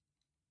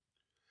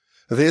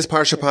This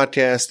Parsha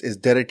podcast is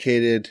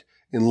dedicated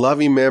in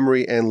loving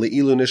memory and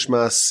Le'ilu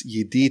Nishmas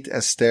Yidit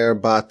Esther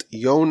Bat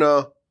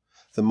Yona,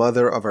 the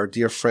mother of our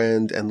dear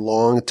friend and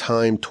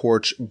longtime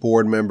Torch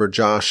board member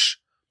Josh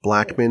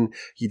Blackman.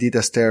 Yidit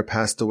Esther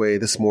passed away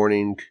this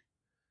morning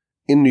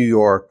in New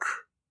York.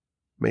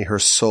 May her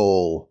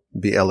soul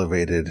be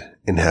elevated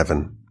in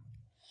heaven.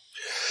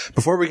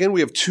 Before we begin,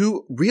 we have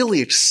two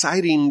really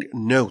exciting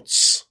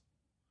notes.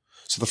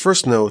 So the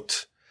first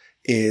note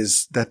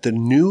is that the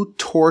new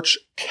Torch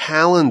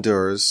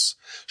calendars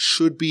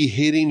should be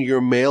hitting your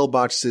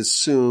mailboxes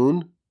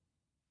soon.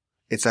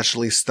 It's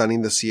actually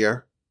stunning this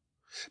year.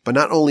 But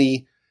not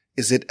only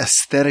is it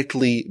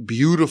aesthetically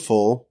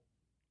beautiful,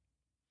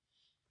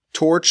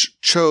 Torch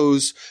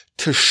chose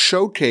to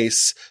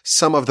showcase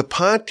some of the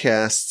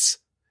podcasts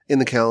in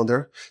the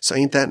calendar. So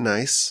ain't that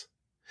nice?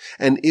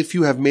 And if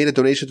you have made a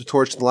donation to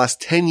Torch in the last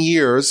 10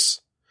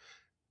 years,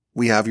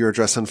 we have your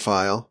address on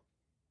file.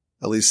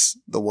 At least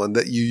the one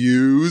that you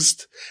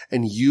used,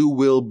 and you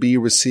will be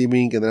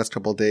receiving in the next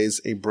couple of days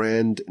a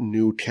brand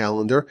new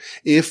calendar.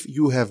 If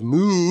you have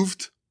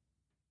moved,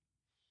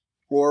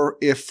 or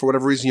if for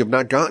whatever reason you have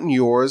not gotten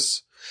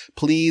yours,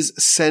 please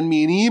send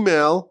me an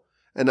email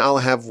and I'll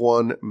have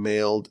one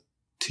mailed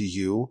to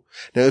you.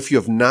 Now, if you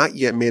have not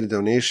yet made a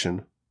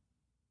donation,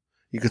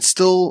 you could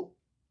still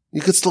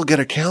get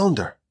a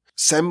calendar.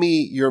 Send me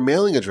your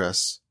mailing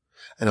address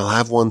and I'll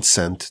have one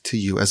sent to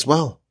you as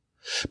well.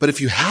 But if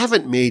you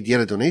haven't made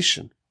yet a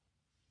donation,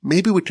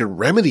 maybe we could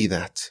remedy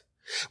that.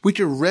 We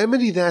could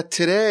remedy that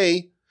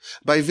today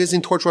by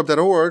visiting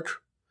torchweb.org.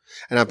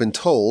 And I've been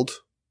told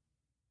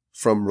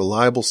from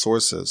reliable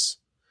sources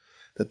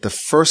that the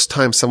first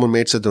time someone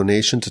makes a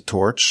donation to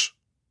Torch,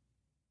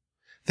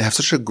 they have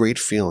such a great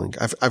feeling.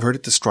 I've heard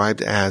it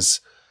described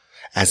as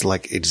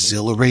like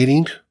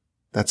exhilarating.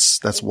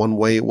 That's one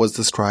way it was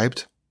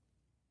described.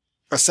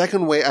 A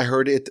second way I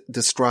heard it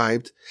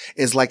described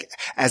is like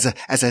as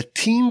a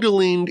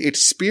tingling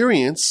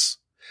experience.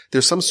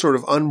 There's some sort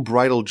of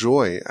unbridled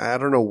joy. I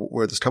don't know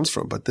where this comes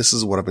from, but this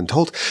is what I've been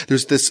told.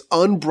 There's this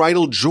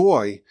unbridled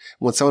joy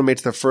when someone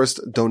makes their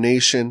first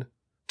donation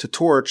to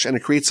Torch, and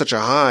it creates such a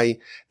high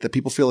that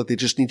people feel like they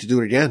just need to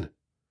do it again.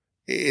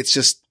 It's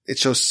just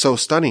so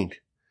stunning.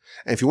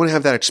 And if you want to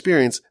have that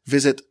experience,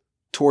 visit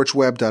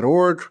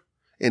torchweb.org.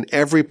 In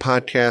every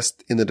podcast,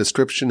 in the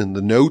description, in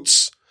the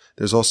notes,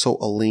 there's also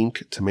a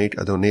link to make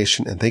a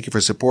donation. And thank you for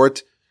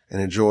support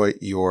and enjoy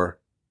your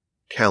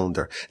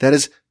calendar. That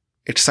is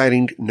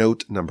exciting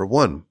note number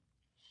one.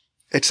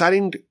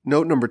 Exciting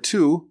note number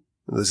two.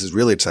 This is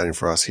really exciting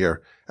for us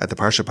here at the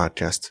Parsha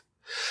Podcast.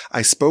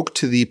 I spoke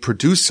to the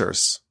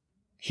producers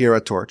here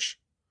at Torch,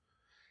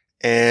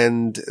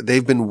 and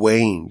they've been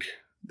weighing.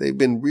 They've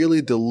been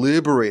really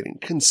deliberating,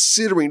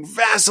 considering,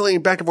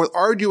 vacillating back and forth,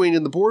 arguing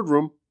in the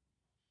boardroom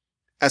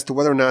as to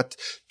whether or not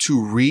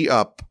to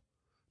re-up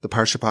the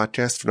Parsha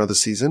Podcast for another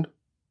season.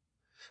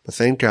 But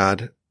thank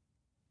God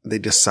they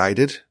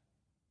decided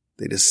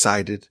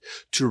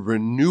to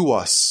renew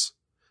us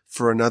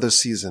for another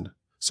season.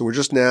 So we're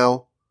just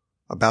now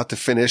about to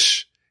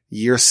finish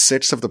year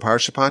 6 of the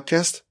Parsha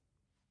Podcast.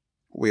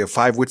 We have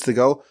 5 weeks to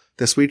go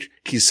this week.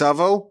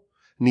 Kisavo,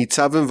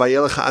 Nitzavim,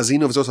 Vayelech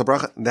Ha'azinu, V'zos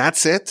HaBracha.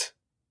 That's it.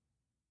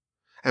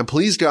 And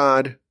please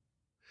God,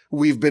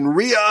 we've been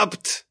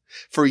re-upped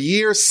for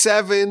year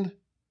 7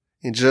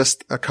 in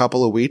just a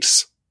couple of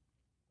weeks.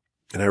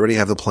 And I already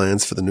have the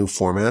plans for the new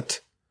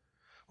format.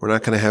 We're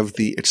not going to have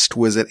the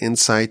Exquisite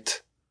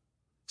Insight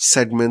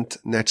segment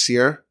next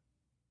year.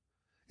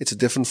 It's a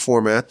different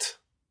format.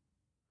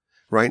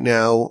 Right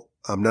now,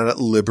 I'm not at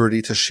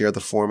liberty to share the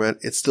format.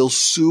 It's still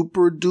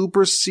super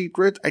duper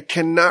secret. I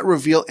cannot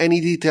reveal any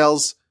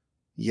details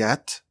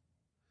yet.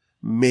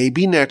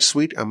 Maybe next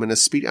week I'm going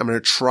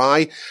to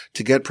try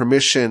to get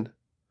permission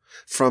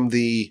from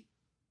the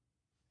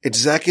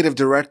executive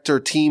director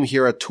team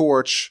here at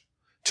Torch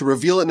to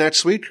reveal it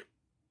next week.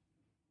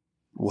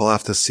 We'll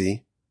have to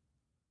see.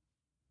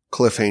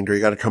 Cliffhanger, you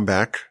got to come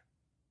back.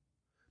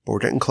 But we're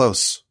getting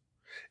close.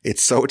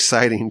 It's so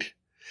exciting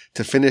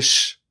to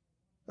finish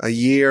a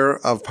year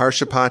of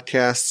Parsha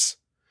podcasts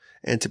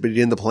and to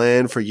begin the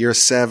plan for year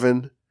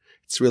 7.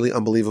 It's really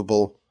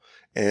unbelievable.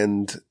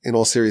 And in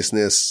all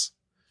seriousness,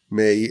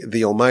 may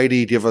the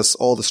Almighty give us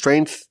all the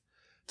strength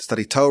to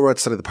study Torah,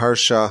 to study the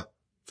Parsha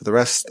for the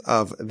rest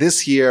of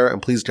this year,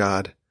 and please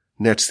God,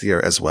 next year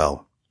as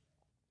well.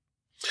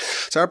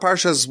 So our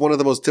Parsha is one of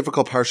the most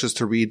difficult Parshas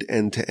to read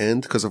end to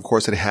end because, of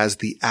course, it has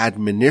the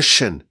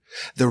admonition,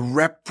 the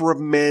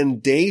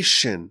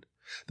reprimandation,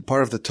 the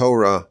part of the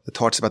Torah that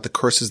talks about the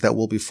curses that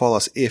will befall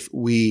us if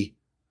we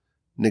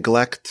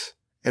neglect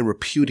and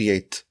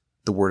repudiate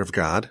the Word of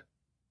God.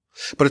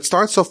 But it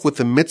starts off with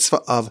the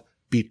mitzvah of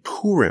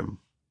Bikurim.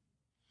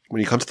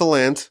 When you come to the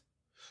land,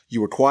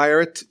 you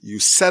acquire it, you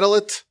settle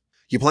it,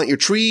 you plant your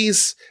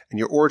trees and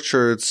your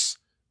orchards,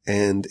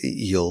 and it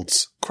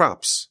yields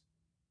crops.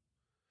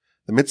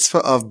 The mitzvah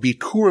of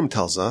Bikurim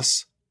tells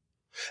us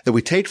that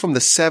we take from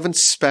the 7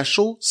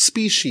 special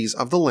species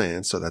of the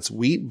land, so that's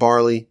wheat,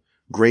 barley,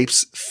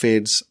 grapes,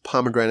 figs,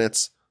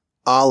 pomegranates,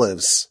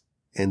 olives,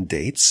 and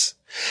dates.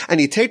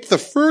 And you take the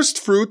first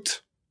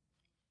fruit,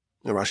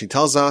 and Rashi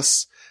tells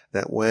us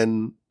that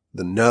when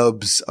the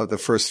nubs of the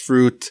first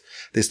fruit,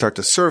 they start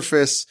to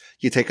surface,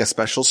 you take a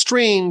special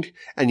string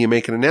and you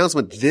make an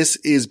announcement. This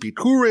is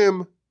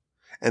Bikurim.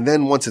 And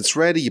then once it's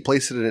ready, you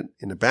place it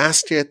in a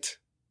basket.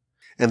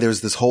 And there's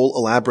this whole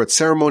elaborate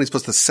ceremony. You're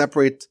supposed to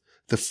separate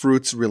the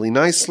fruits really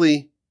nicely.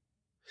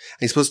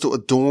 And you're supposed to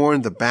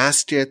adorn the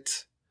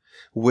basket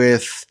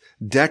with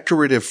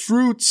decorative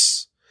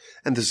fruits.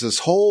 And there's this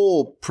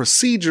whole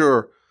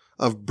procedure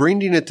of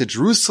bringing it to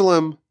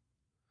Jerusalem.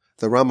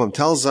 The Rambam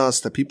tells us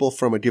that people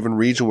from a given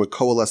region would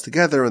coalesce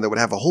together and they would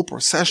have a whole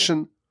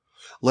procession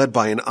led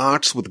by an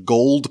ox with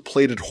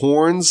gold-plated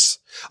horns,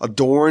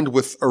 adorned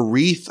with a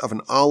wreath of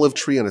an olive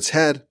tree on its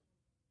head.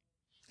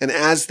 And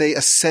as they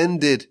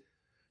ascended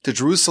to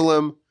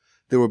Jerusalem,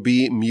 there would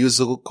be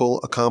musical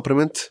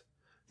accompaniment.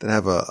 They'd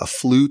have a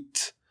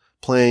flute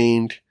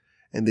playing,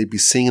 and they'd be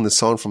singing the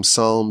song from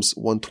Psalms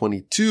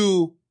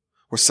 122.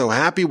 We're so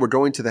happy we're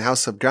going to the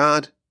house of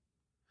God.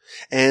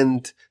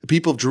 And the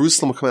people of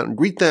Jerusalem would come out and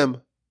greet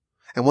them.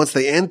 And once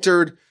they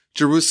entered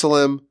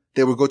Jerusalem,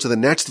 they would go to the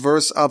next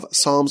verse of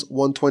Psalms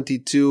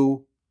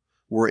 122.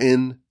 We're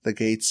in the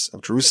gates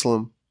of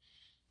Jerusalem.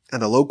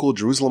 And the local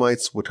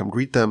Jerusalemites would come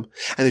greet them.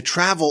 And they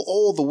travel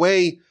all the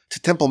way to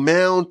Temple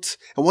Mount.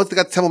 And once they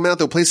got to Temple Mount,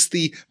 they'll place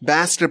the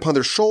basket upon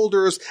their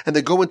shoulders and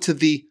they go into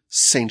the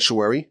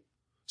sanctuary.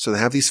 So they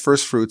have these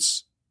first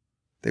fruits.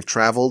 They've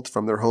traveled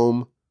from their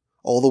home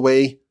all the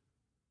way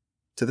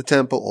to the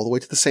temple, all the way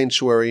to the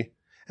sanctuary,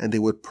 and they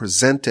would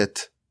present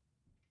it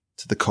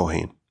to the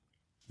Kohen.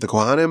 The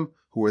Kohanim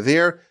who were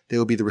there, they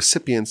would be the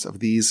recipients of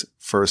these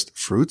first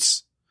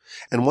fruits.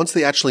 And once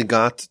they actually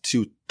got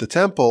to the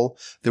temple,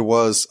 there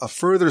was a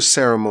further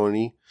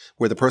ceremony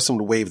where the person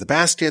would wave the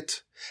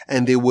basket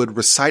and they would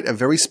recite a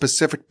very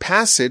specific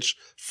passage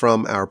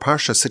from our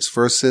Parsha, 6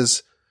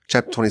 verses,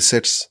 chapter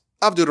 26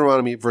 of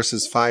Deuteronomy,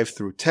 verses 5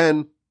 through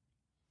 10.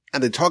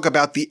 And they talk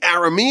about the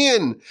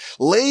Aramean,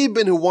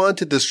 Laban, who wanted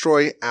to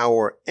destroy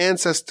our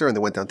ancestor, and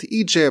they went down to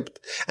Egypt,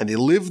 and they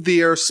lived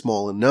there,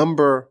 small in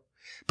number,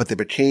 but they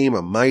became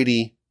a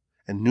mighty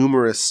and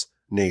numerous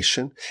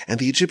nation. And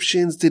the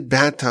Egyptians did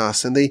bad to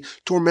us, and they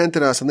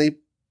tormented us, and they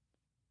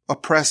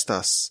oppressed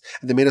us,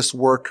 and they made us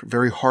work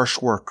very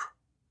harsh work.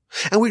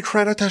 And we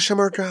cried out to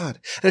Hashem our God,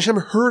 and Hashem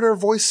heard our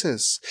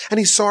voices, and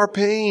He saw our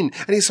pain,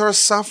 and He saw our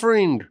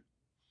suffering.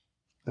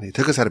 And He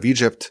took us out of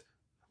Egypt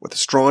with a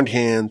strong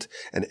hand,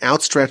 an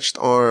outstretched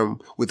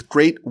arm, with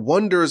great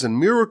wonders and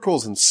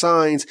miracles and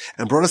signs,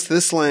 and brought us to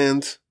this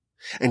land,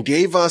 and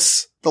gave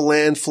us the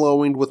land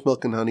flowing with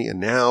milk and honey. And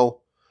now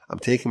I'm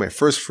taking my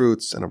first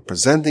fruits, and I'm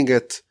presenting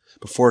it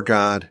before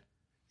God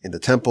in the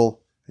temple,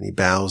 and he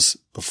bows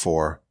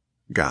before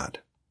God.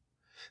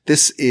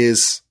 This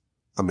is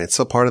a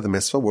mitzvah, part of the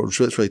mitzvah. It's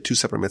really two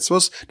separate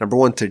mitzvahs. Number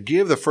one, to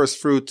give the first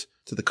fruit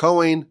to the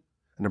Kohen.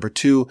 And number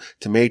two,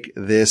 to make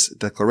this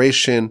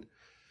declaration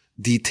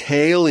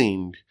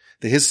detailing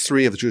the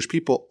history of the Jewish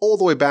people all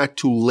the way back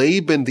to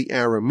Laban the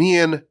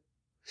Aramean,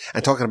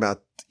 and talking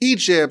about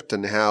Egypt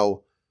and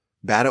how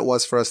bad it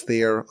was for us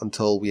there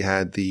until we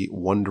had the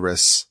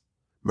wondrous,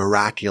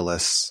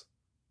 miraculous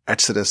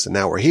Exodus. And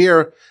now we're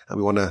here, and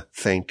we want to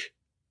thank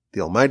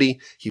the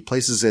Almighty. He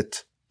places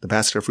the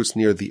basket of fruits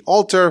near the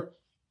altar,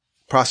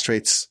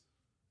 prostrates,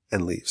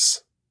 and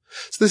leaves.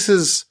 So this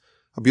is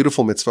a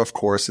beautiful mitzvah, of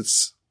course.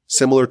 It's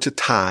similar to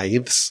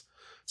tithes.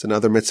 It's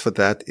another mitzvah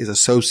that is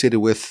associated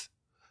with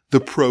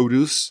the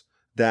produce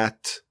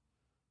that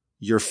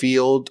your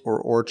field or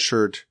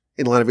orchard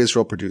in the land of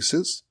Israel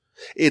produces.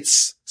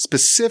 It's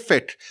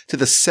specific to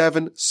the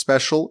 7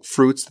 special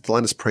fruits that the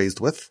land is praised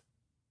with.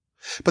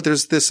 But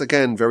there's this,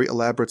 again, very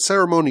elaborate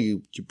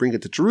ceremony. You bring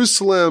it to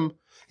Jerusalem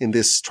in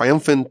this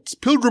triumphant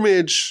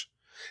pilgrimage,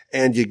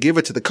 and you give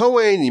it to the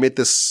Kohen. You make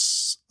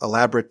this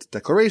elaborate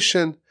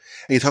declaration.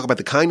 And you talk about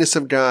the kindness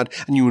of God,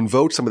 and you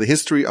invoke some of the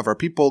history of our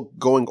people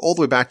going all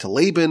the way back to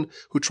Laban,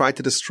 who tried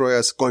to destroy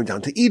us, going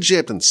down to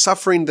Egypt and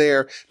suffering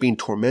there, being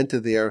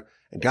tormented there,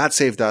 and God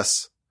saved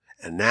us.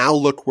 And now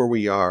look where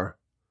we are.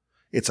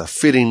 It's a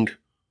fitting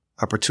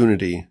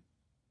opportunity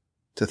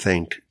to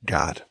thank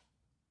God.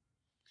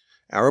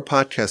 Our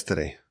podcast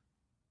today,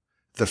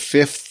 the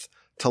 5th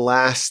to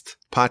last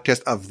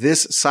podcast of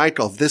this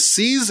cycle, this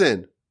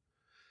season,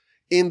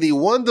 in the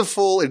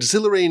wonderful,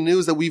 exhilarating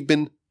news that we've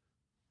been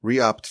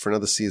re-upped for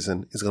another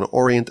season, is going to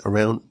orient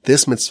around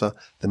this mitzvah,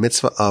 the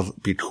mitzvah of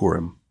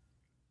Bikurim.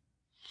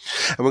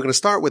 And we're going to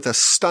start with a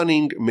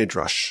stunning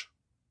midrash.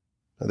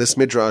 Now, this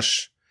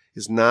midrash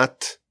is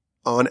not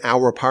on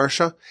our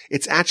parsha.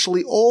 It's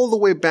actually all the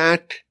way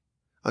back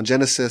on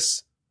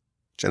Genesis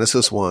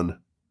 1,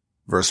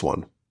 verse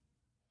 1.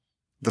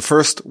 The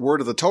first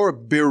word of the Torah,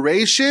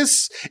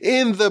 Bereshis,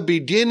 in the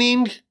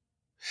beginning.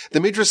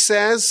 The midrash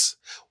says,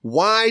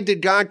 why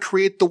did God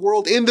create the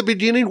world in the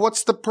beginning?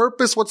 What's the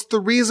purpose? What's the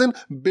reason?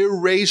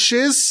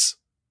 Bereshis,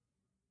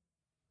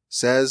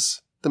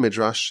 says the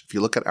midrash. If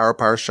you look at our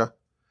parsha,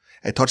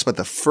 it talks about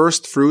the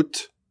first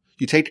fruit.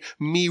 You take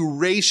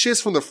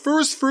mireshis from the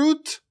first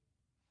fruit,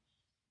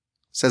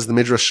 says the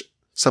midrash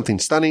something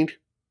stunning.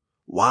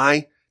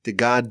 Why did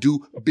God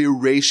do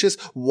Bereshis?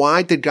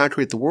 Why did God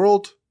create the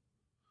world?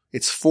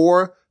 It's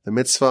for the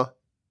mitzvah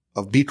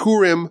of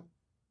Bikurim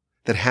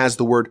that has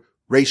the word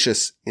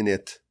Rashis in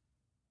it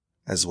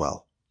as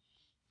well.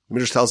 The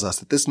Midrash tells us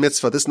that this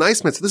mitzvah, this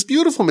nice mitzvah, this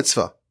beautiful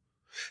mitzvah,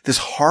 this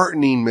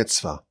heartening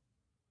mitzvah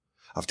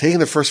of taking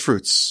the first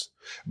fruits,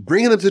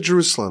 bringing them to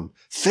Jerusalem,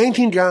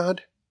 thanking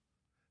God,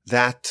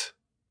 that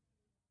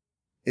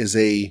is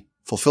a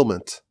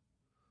fulfillment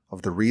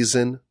of the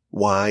reason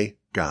why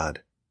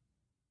God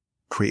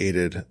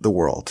created the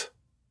world.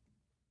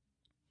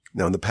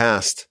 Now, in the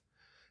past,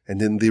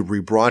 and in the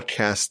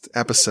rebroadcast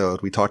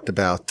episode, we talked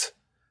about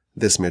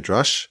this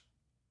midrash,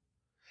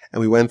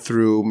 and we went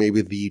through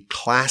maybe the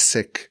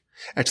classic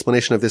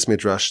explanation of this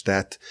midrash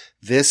that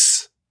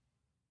this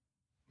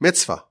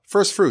mitzvah,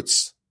 first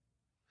fruits,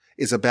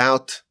 is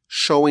about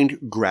showing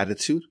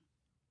gratitude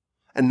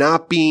and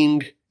not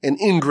being an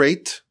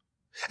ingrate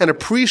and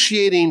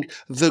appreciating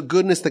the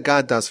goodness that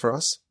God does for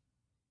us.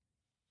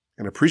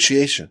 An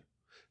appreciation,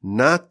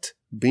 not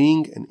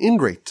being an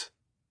ingrate,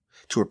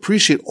 to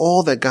appreciate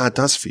all that God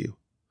does for you,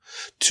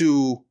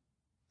 to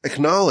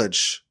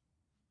acknowledge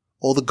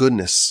all the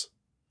goodness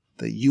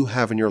that you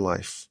have in your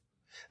life.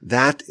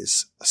 That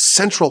is a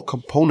central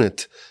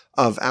component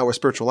of our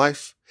spiritual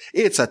life.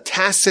 It's a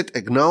tacit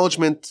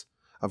acknowledgement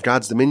of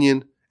God's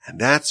dominion, and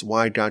that's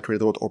why God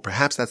created the world. Or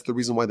perhaps that's the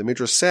reason why the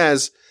Midrash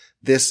says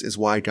this is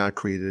why God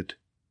created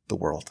the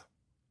world.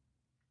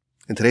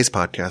 In today's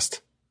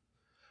podcast,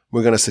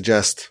 we're going to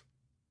suggest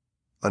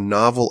a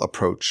novel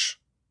approach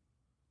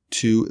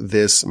to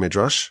this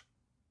midrash,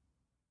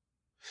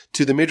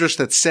 to the midrash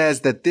that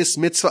says that this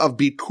mitzvah of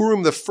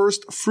Bikurim, the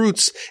first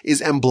fruits,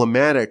 is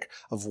emblematic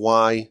of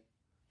why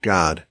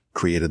God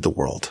created the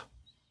world.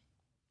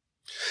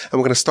 And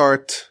we're going to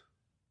start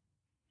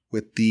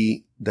with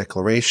the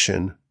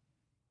declaration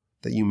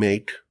that you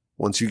make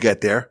once you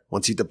get there,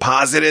 once you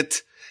deposit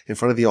it in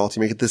front of the altar,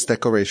 you make it this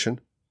declaration.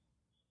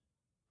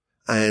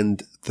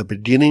 And the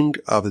beginning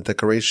of the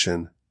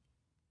declaration,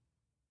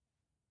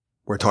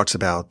 where it talks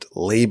about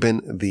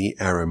Laban the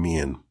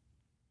Aramean.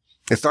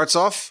 It starts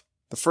off,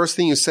 the first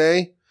thing you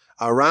say,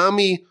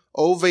 Arami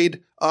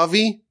Oved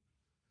Avi,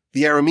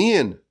 the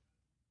Aramean,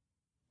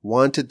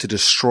 wanted to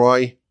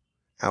destroy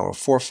our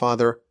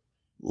forefather.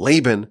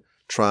 Laban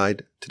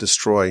tried to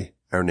destroy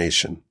our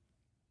nation.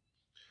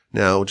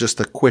 Now, just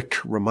a quick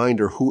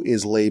reminder, who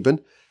is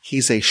Laban?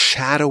 He's a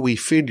shadowy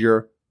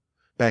figure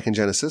back in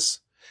Genesis.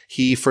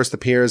 He first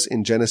appears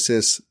in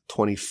Genesis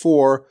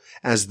 24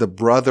 as the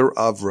brother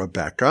of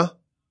Rebekah.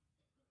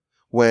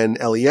 When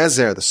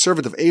Eliezer, the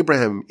servant of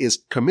Abraham,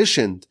 is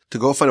commissioned to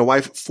go find a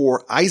wife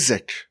for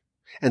Isaac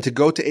and to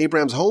go to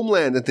Abraham's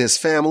homeland and to his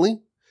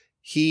family,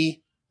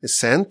 he is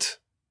sent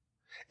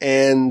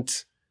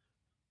and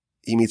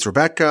he meets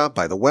Rebekah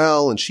by the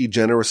well, and she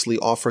generously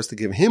offers to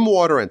give him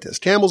water and to his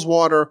camels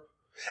water.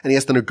 And he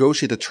has to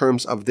negotiate the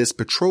terms of this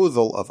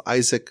betrothal of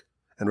Isaac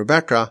and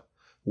Rebekah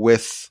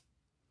with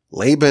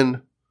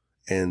Laban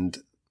and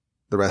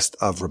the rest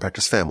of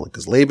Rebekah's family,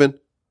 because Laban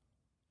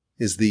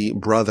is the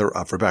brother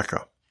of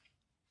Rebekah.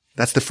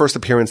 That's the first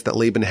appearance that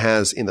Laban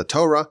has in the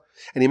Torah,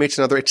 and he makes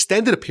another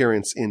extended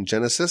appearance in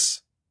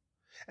Genesis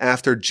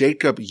after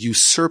Jacob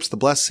usurps the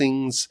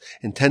blessings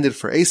intended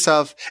for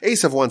Esav.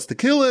 Esav wants to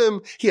kill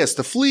him, he has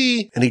to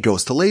flee, and he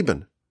goes to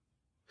Laban.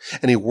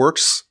 And he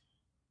works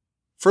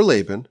for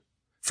Laban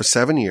for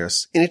 7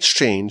 years in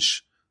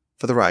exchange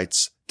for the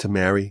rights to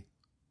marry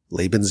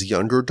Laban's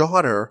younger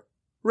daughter,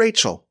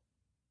 Rachel.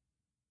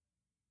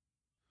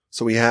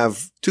 So we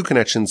have two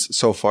connections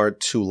so far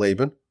to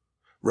Laban.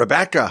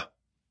 Rebekah,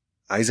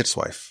 Isaac's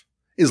wife,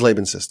 is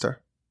Laban's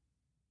sister.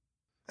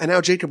 And now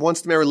Jacob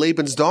wants to marry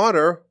Laban's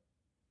daughter,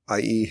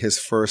 i.e. his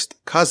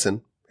first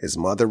cousin. His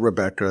mother,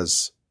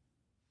 Rebekah's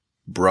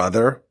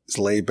brother, is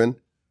Laban.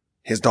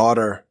 His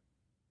daughter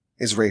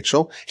is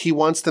Rachel. He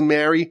wants to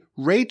marry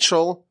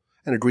Rachel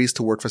and agrees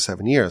to work for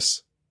 7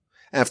 years.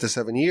 After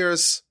 7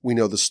 years, we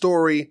know the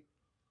story.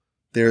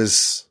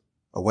 There's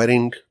a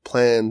wedding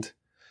planned,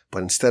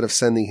 but instead of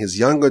sending his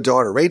younger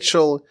daughter,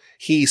 Rachel,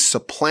 he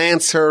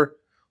supplants her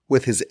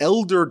with his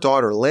elder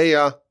daughter,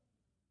 Leah.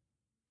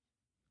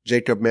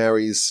 Jacob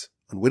marries,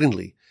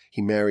 unwittingly,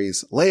 he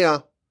marries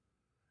Leah.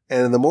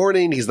 And in the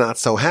morning, he's not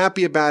so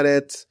happy about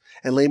it.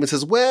 And Laban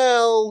says,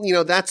 well,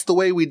 that's the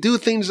way we do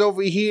things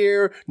over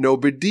here. No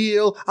big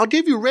deal. I'll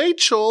give you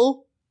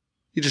Rachel.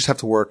 You just have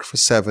to work for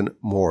 7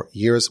 more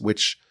years,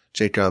 which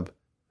Jacob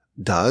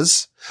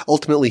does.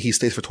 Ultimately, he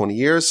stays for 20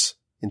 years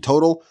in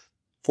total,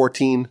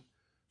 14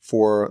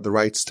 for the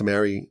rights to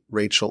marry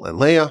Rachel and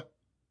Leah,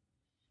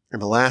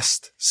 and the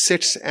last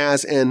 6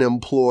 as an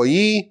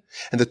employee.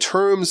 And the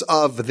terms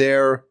of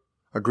their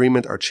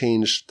agreement are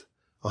changed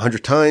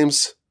 100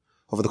 times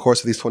over the course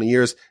of these 20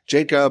 years.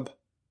 Jacob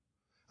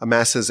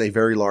amasses a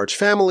very large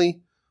family,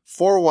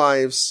 4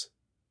 wives,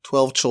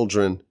 12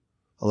 children,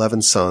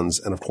 11 sons,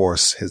 and of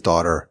course his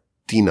daughter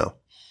Dinah.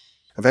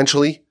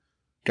 Eventually,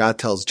 God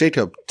tells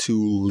Jacob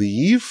to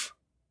leave,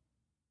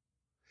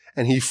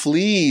 and he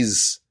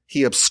flees.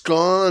 He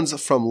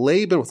absconds from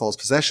Laban with all his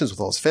possessions, with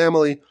all his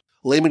family.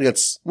 Laban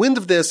gets wind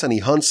of this and he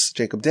hunts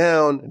Jacob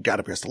down, and God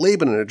appears to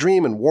Laban in a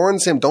dream and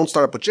warns him, don't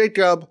start up with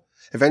Jacob.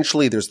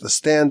 Eventually there's the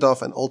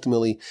standoff, and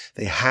ultimately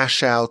they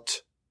hash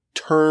out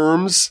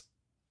terms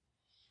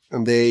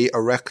and they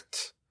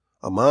erect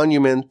a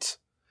monument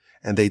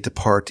and they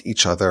depart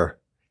each other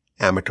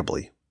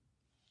amicably.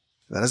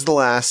 That is the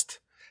last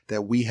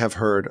that we have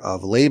heard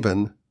of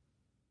Laban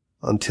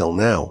until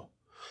now.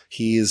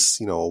 He is,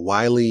 a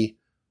wily,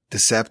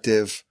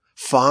 deceptive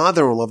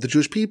father-in-law of the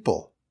Jewish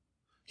people.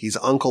 He's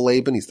Uncle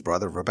Laban. He's the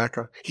brother of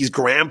Rebekah. He's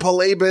Grandpa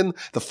Laban,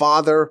 the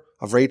father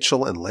of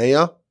Rachel and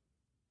Leah.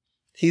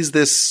 He's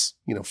this,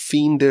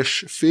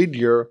 fiendish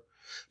figure,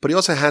 but he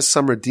also has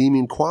some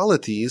redeeming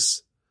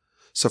qualities.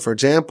 So, for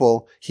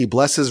example, he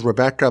blesses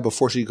Rebekah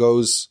before she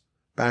goes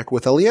back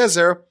with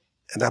Eliezer,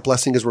 and that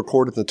blessing is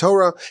recorded in the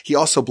Torah. He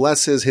also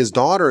blesses his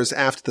daughters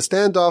after the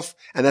standoff,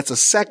 and that's a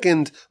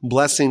second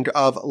blessing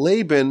of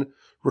Laban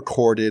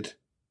recorded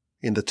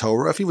in the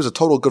Torah. If he was a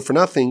total good for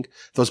nothing,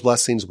 those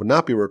blessings would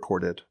not be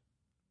recorded.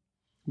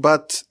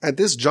 But at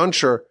this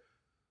juncture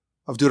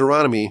of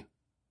Deuteronomy,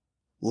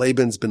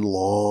 Laban's been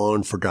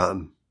long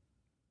forgotten.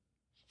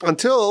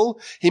 Until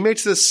he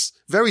makes this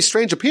very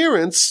strange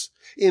appearance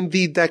in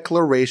the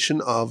declaration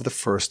of the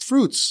first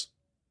fruits.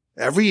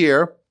 Every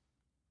year,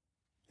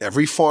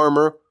 every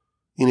farmer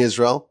in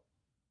Israel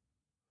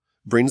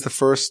brings the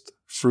first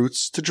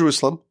fruits to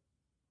Jerusalem.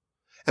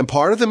 And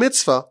part of the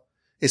mitzvah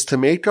is to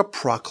make a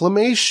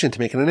proclamation, to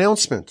make an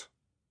announcement.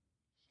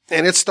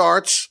 And it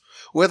starts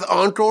with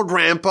Uncle,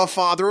 Grandpa,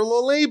 Father-in-law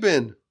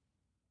Laban.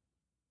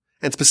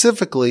 And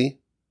specifically,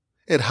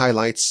 it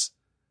highlights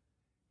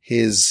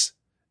his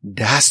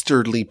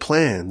dastardly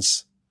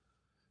plans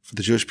for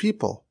the Jewish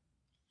people.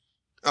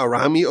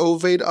 Arami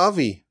Oved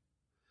Avi.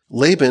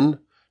 Laban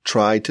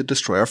tried to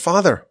destroy our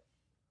father,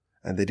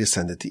 and they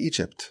descended to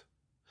Egypt.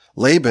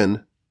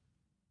 Laban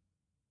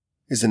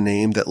is a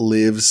name that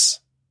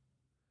lives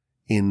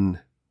in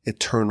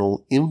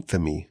eternal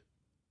infamy.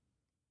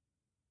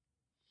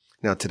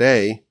 Now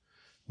today,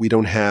 we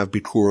don't have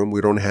Bikurim,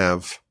 we don't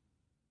have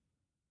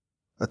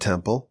a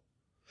temple,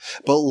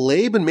 but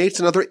Laban makes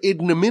another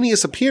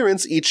ignominious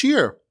appearance each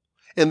year.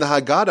 In the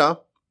Haggadah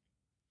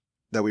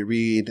that we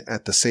read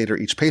at the Seder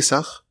each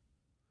Pesach,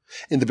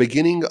 in the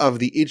beginning of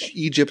the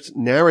Egypt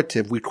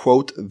narrative, we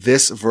quote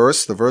this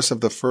verse, the verse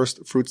of the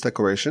first fruits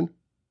declaration.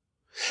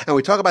 And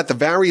we talk about the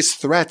various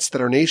threats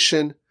that our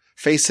nation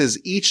faces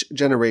each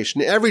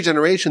generation. Every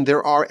generation,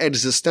 there are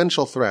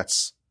existential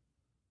threats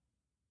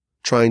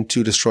trying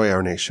to destroy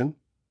our nation.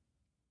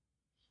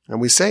 And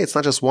we say it's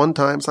not just one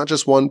time, it's not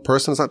just one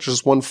person, it's not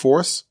just one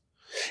force.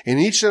 In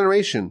each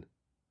generation,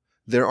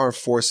 there are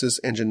forces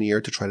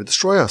engineered to try to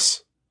destroy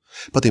us.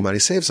 But the Almighty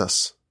saves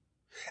us.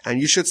 And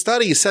you should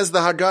study, says the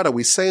Haggadah,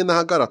 we say in the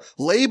Haggadah,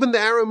 Laban the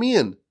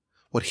Aramean,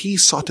 what he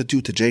sought to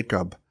do to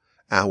Jacob,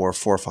 our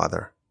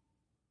forefather.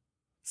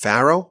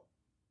 Pharaoh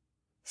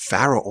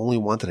only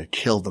wanted to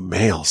kill the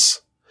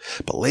males.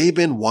 But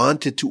Laban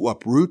wanted to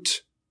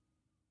uproot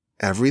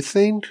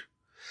everything.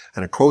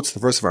 And it quotes the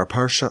verse of our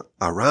Parsha,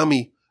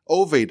 Arami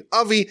Oved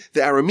Avi,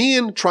 the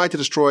Aramean tried to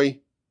destroy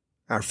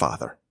our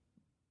father.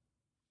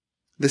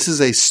 This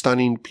is a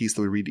stunning piece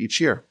that we read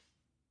each year.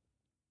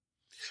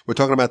 We're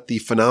talking about the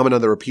phenomenon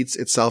that repeats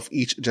itself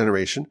each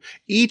generation.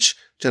 Each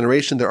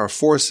generation, there are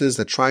forces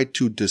that try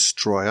to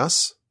destroy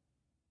us.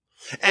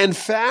 And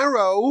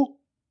Pharaoh,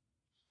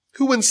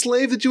 who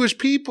enslaved the Jewish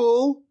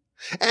people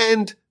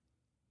and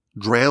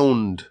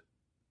drowned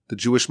the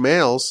Jewish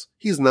males,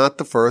 he's not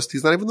the first,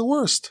 he's not even the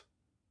worst.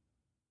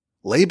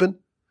 Laban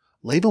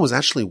was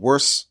actually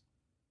worse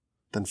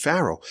than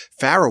Pharaoh.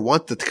 Pharaoh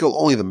wanted to kill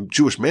only the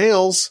Jewish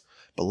males,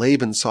 but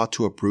Laban sought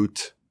to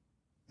uproot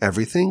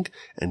everything,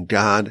 and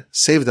God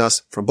saved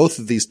us from both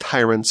of these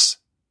tyrants,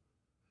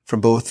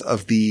 from both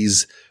of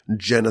these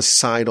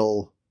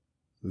genocidal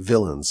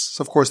villains.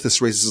 So, of course,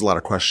 this raises a lot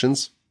of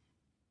questions.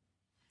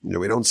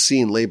 We don't see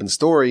in Laban's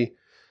story,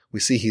 we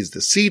see he's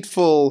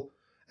deceitful,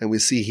 and we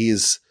see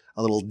he's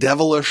a little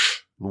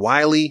devilish, and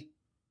wily,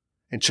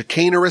 and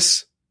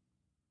chicanerous,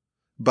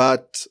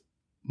 but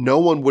no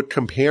one would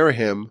compare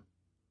him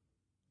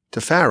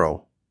to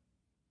Pharaoh.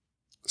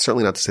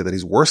 Certainly not to say that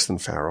he's worse than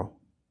Pharaoh.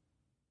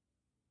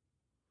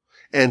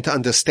 And to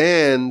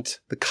understand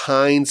the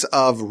kinds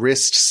of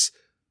risks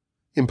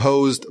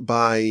imposed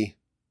by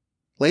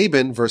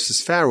Laban versus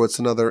Pharaoh, it's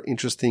another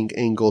interesting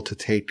angle to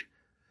take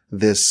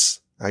this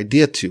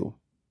idea to.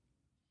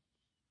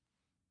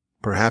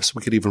 Perhaps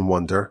we could even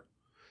wonder,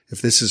 if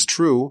this is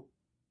true,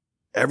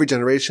 every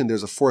generation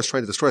there's a force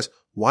trying to destroy us.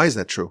 Why is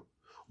that true?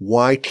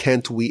 Why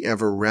can't we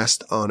ever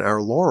rest on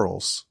our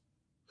laurels?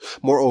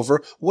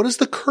 Moreover, what is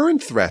the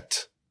current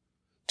threat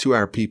to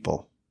our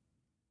people?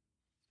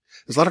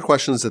 There's a lot of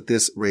questions that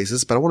this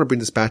raises, but I want to bring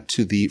this back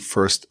to the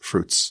first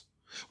fruits.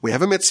 We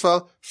have a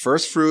mitzvah,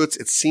 first fruits.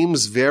 It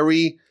seems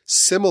very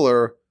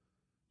similar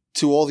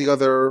to all the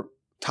other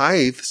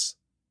tithes,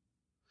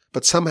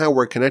 but somehow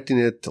we're connecting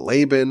it to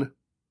Laban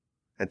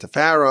and to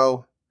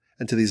Pharaoh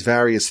and to these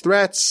various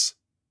threats.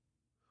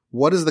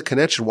 what is the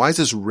connection? Why is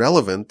this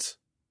relevant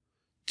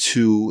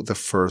to the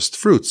first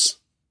fruits?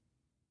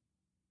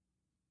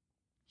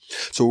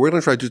 So what we're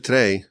going to try to do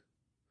today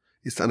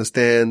is to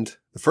understand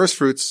the first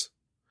fruits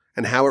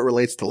and how it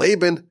relates to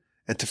Laban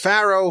and to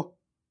Pharaoh,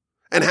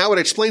 and how it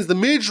explains the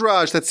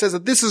Midrash that says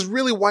that this is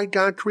really why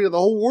God created the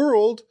whole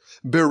world.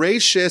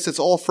 Bereshis, it's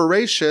all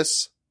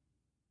voracious.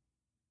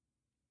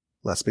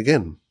 Let's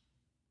begin.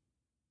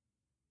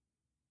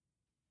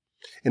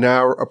 In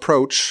our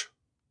approach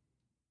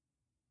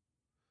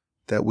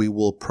that we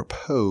will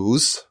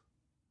propose,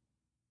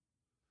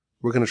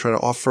 we're going to try to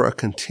offer a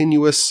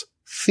continuous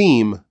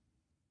theme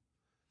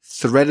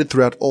threaded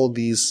throughout all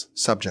these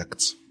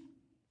subjects.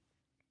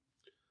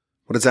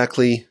 What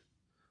exactly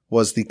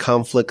was the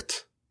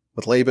conflict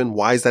with Laban?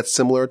 Why is that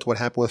similar to what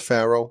happened with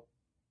Pharaoh?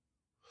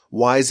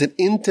 Why is it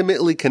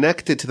intimately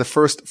connected to the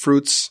first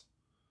fruits?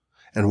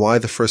 And why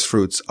the first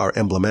fruits are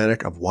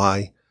emblematic of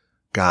why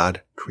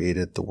God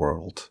created the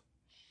world.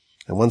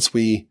 And once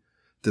we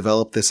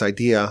develop this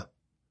idea,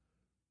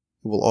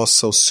 it will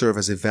also serve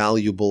as a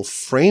valuable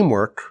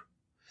framework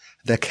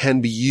that can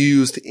be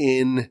used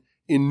in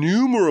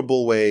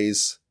innumerable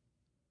ways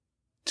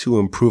to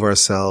improve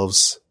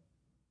ourselves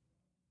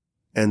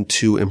and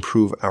to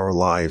improve our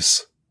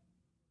lives.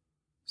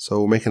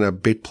 So we're making a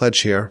big pledge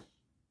here.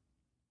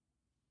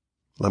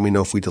 Let me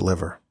know if we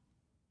deliver.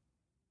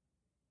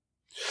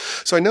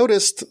 So I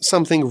noticed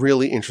something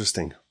really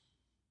interesting.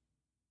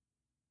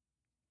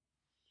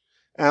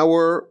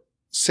 Our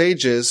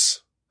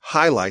sages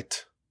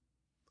highlight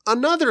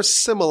another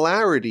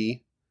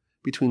similarity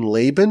between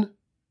Laban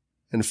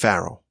and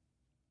Pharaoh.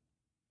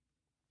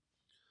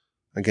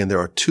 Again, there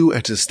are two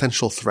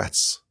existential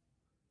threats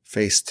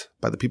faced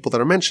by the people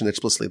that are mentioned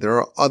explicitly. There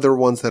are other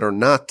ones that are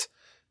not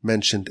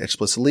mentioned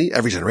explicitly.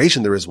 Every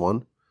generation there is one.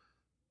 But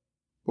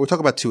we'll talk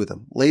about two of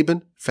them.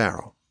 Laban,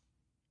 Pharaoh.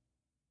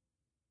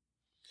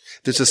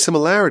 There's a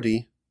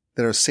similarity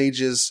that our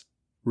sages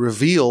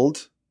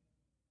revealed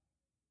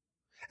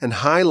and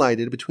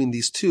highlighted between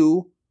these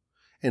two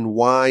and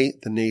why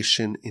the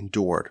nation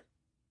endured.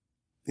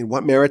 In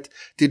what merit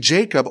did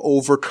Jacob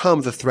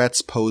overcome the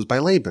threats posed by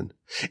Laban?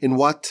 In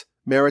what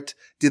merit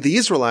did the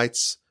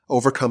Israelites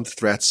overcome the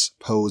threats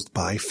posed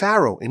by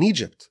Pharaoh in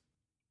Egypt?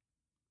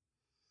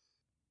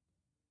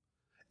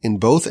 In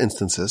both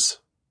instances,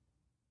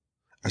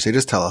 our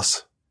sages tell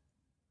us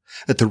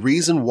that the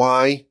reason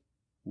why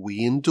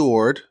we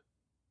endured,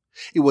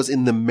 it was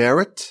in the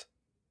merit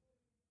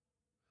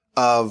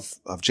of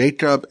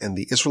Jacob and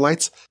the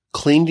Israelites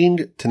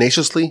clinging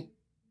tenaciously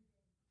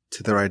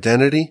to their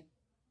identity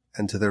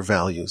and to their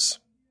values.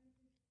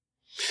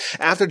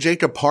 After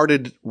Jacob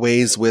parted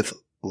ways with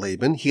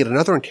Laban, he had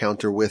another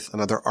encounter with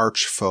another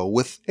arch foe,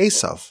 with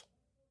Esav.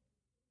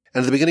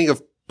 And at the beginning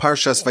of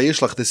Parshas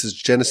Vayishlach, this is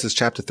Genesis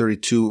chapter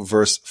 32,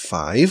 verse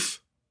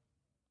 5,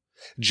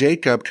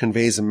 Jacob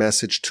conveys a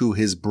message to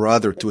his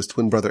brother, to his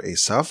twin brother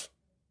Esav.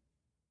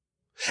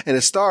 And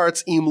it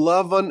starts, Im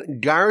Lavan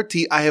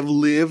Garti, I have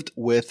lived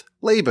with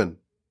Laban.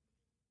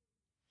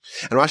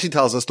 And Rashi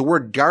tells us the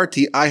word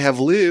Garti, I have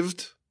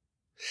lived,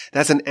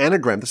 that's an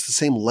anagram. That's the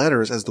same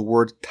letters as the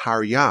word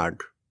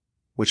Taryag,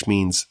 which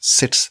means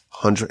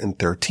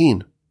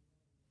 613.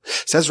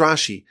 Says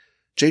Rashi,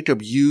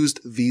 Jacob used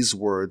these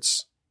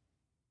words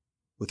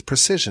with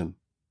precision.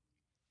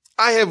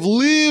 I have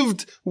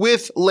lived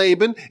with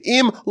Laban,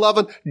 Im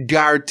Lavan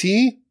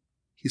Garti.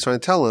 He's trying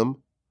to tell him,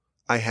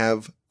 I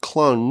have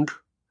clung,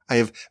 I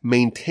have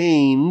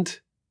maintained,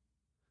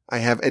 I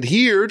have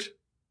adhered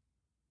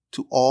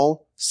to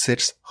all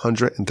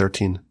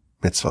 613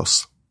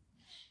 mitzvos.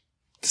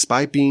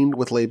 Despite being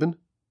with Laban,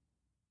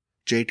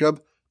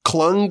 Jacob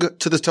clung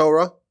to the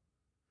Torah,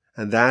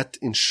 and that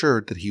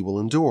ensured that he will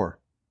endure.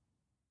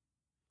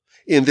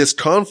 In this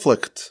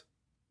conflict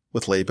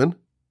with Laban,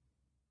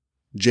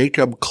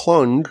 Jacob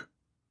clung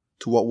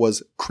to what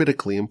was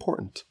critically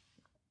important.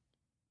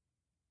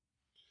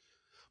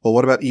 Well,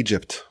 what about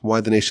Egypt? Why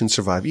did the nation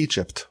survive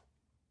Egypt?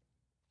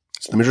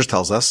 So the Midrash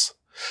tells us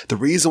the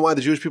reason why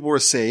the Jewish people were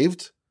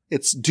saved,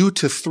 it's due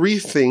to three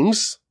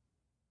things.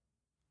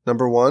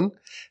 Number one,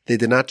 they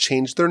did not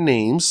change their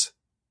names.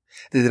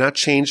 They did not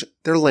change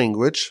their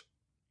language.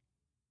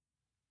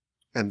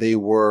 And they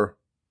were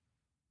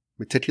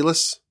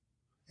meticulous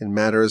in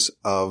matters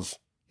of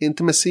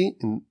intimacy,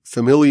 in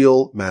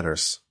familial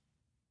matters.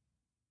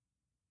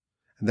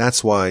 And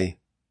that's why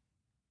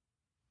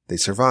they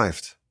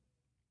survived.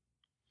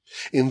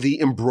 In the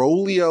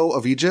imbroglio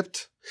of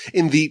Egypt,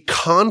 in the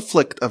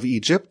conflict of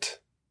Egypt,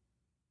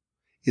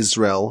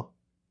 Israel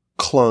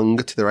clung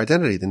to their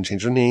identity. They didn't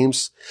change their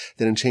names.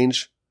 They didn't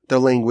change their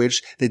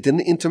language. They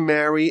didn't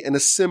intermarry and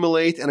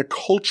assimilate and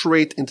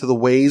acculturate into the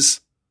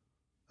ways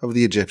of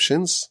the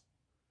Egyptians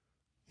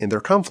in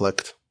their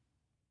conflict.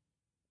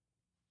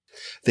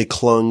 They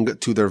clung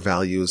to their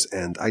values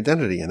and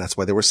identity, and that's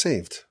why they were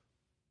saved.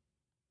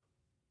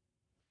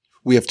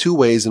 We have two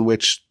ways in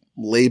which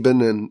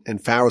Laban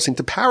and Pharaoh seem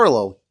to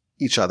parallel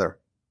each other.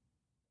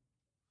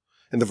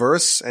 In the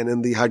verse and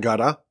in the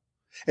Haggadah,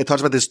 it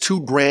talks about these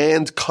two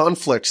grand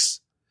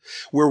conflicts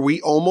where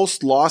we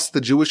almost lost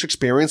the Jewish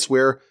experience,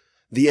 where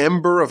the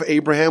ember of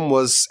Abraham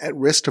was at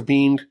risk of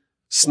being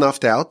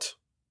snuffed out.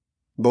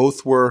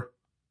 Both were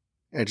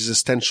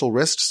existential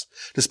risks,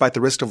 despite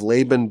the risk of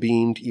Laban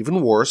being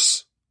even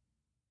worse.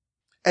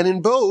 And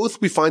in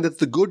both, we find that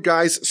the good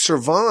guys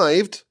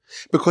survived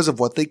because of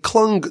what they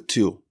clung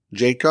to.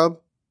 Jacob,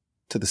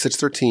 to the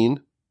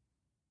 613,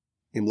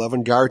 Im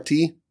Lavan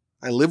Garti,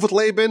 I live with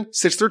Laban,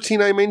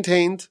 613 I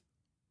maintained.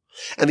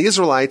 And the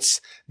Israelites,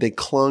 they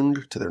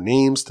clung to their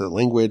names, to their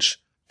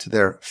language, to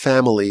their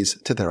families,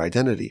 to their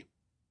identity.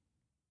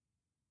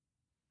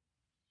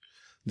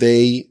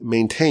 They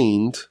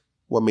maintained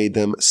what made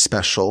them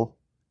special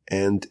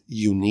and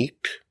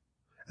unique,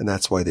 and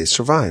that's why they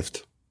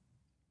survived.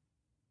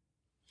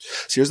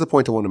 So here's the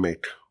point I want to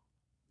make.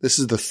 This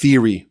is the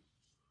theory,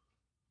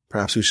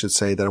 perhaps we should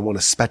say, that I want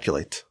to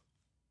speculate.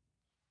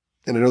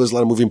 And I know there's a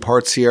lot of moving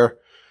parts here.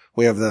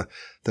 We have the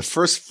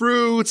first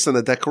fruits and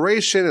the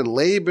decoration and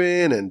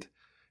Laban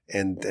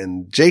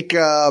and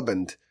Jacob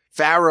and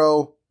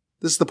Pharaoh.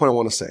 This is the point I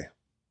want to say.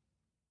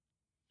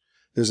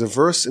 There's a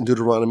verse in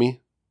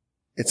Deuteronomy.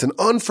 It's an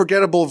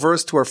unforgettable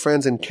verse to our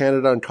friends in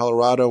Canada and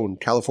Colorado and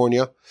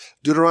California.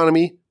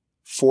 Deuteronomy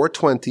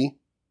 4:20.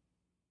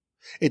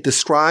 It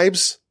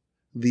describes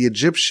the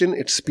Egyptian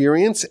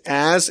experience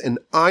as an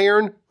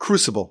iron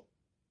crucible.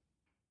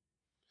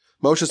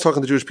 Moshe is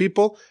talking to the Jewish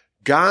people.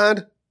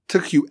 God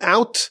took you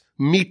out,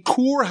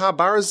 mikur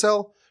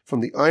habarzel,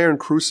 from the iron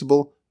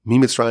crucible,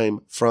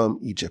 mimitzrayim, from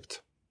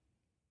Egypt.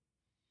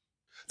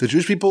 The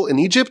Jewish people in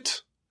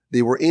Egypt,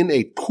 they were in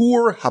a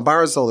kur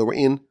habarzel, they were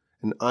in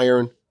an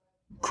iron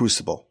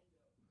crucible.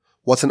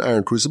 What's an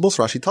iron crucible?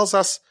 So Rashi tells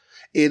us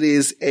it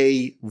is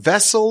a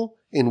vessel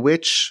in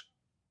which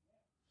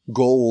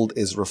gold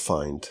is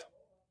refined.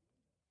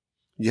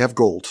 You have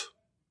gold,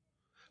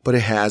 but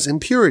it has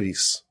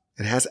impurities.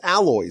 It has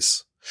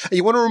alloys. And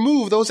you want to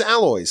remove those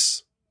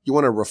alloys. You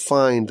want to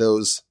refine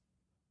those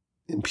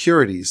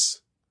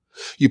impurities.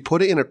 You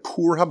put it in a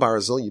kur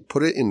habarzel. You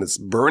put it in this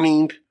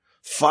burning,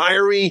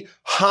 fiery,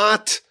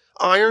 hot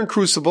iron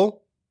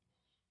crucible.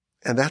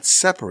 And that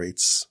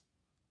separates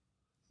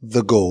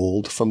the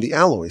gold from the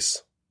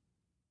alloys.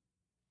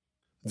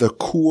 The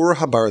kur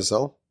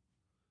habarzel,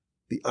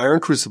 the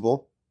iron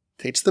crucible,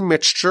 takes the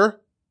mixture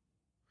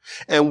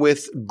and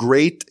with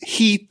great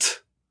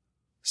heat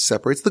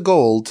separates the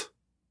gold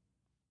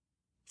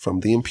from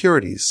the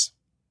impurities.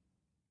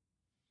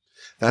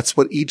 That's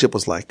what Egypt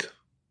was like.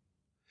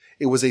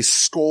 It was a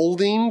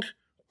scalding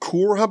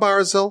kur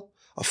habarzel,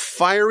 a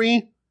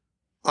fiery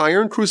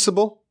iron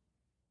crucible.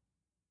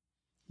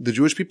 The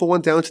Jewish people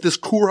went down to this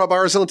kur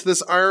habarzel, into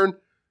this iron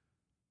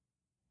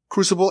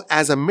crucible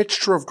as a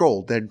mixture of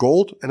gold. They had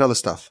gold and other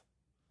stuff,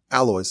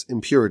 alloys,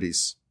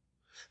 impurities.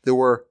 There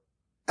were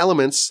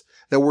elements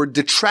that were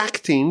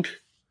detracting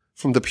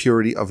from the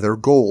purity of their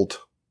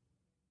gold.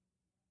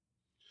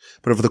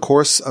 But over the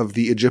course of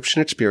the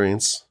Egyptian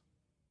experience,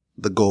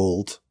 the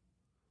gold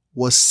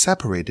was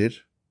separated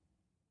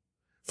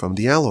from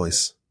the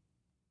alloys.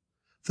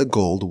 The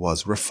gold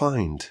was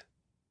refined.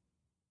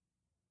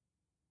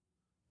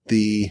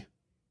 The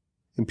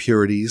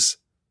impurities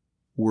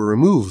were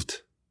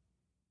removed.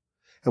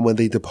 And when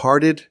they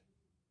departed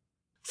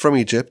from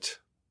Egypt,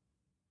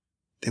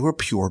 they were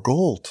pure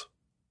gold.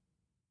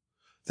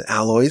 The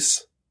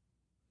alloys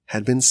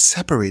had been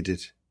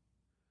separated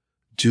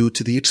due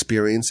to the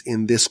experience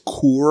in this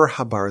kur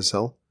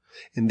habarzel,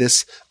 in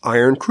this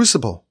iron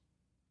crucible.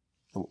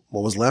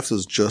 What was left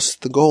was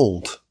just the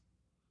gold.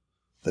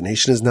 The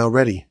nation is now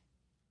ready.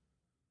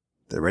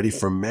 They're ready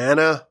for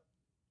manna,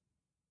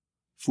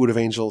 food of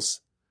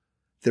angels.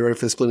 They're ready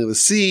for the splitting of the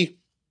sea.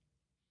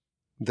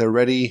 They're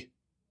ready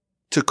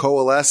to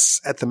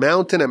coalesce at the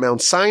mountain, at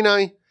Mount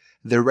Sinai.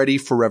 They're ready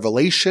for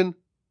revelation.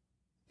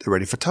 They're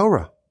ready for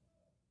Torah.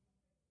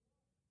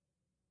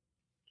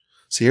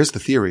 So here's the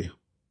theory.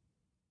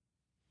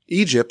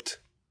 Egypt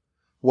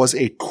was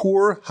a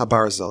kur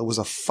habarzel. It was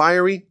a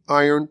fiery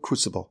iron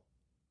crucible.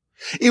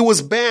 It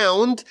was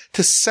bound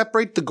to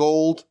separate the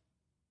gold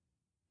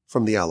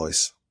from the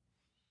alloys.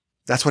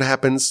 That's what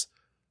happens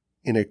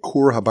in a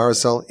kur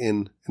habarzel,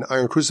 in an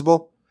iron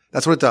crucible.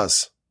 That's what it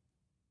does.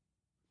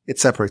 It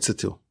separates the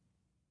two.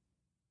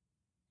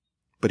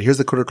 But here's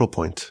the critical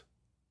point.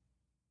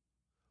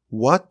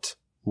 What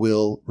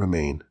will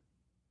remain?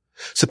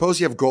 Suppose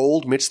you have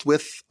gold mixed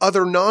with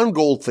other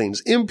non-gold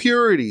things,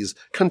 impurities,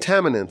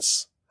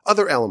 contaminants,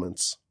 other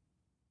elements.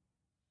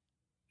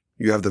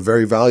 You have the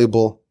very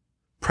valuable,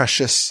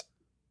 precious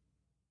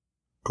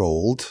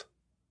gold,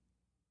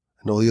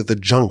 and all you have the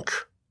junk.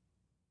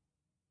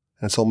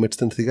 And it's all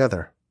mixed in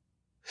together.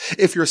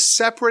 If you're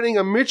separating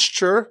a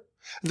mixture,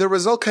 the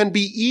result can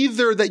be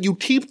either that you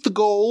keep the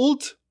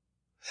gold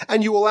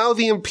and you allow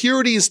the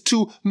impurities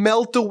to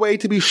melt away,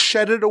 to be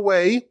shedded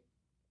away.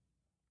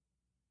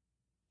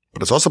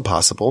 But it's also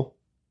possible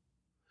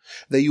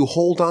that you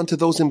hold on to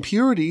those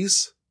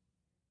impurities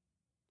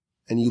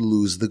and you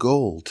lose the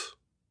gold.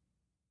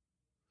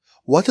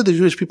 What did the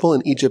Jewish people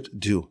in Egypt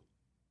do?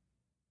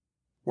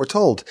 We're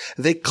told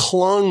they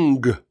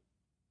clung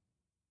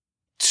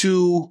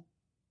to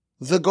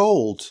the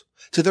gold,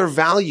 to their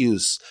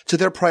values, to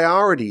their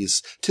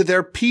priorities, to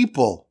their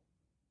people.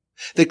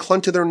 They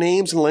clung to their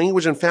names and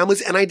language and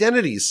families and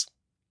identities.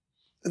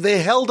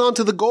 They held on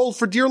to the gold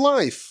for dear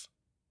life.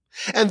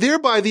 And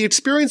thereby the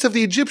experience of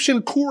the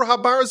Egyptian Kur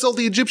HaBarzel,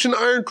 the Egyptian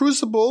iron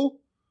crucible,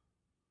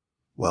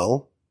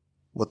 well,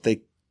 what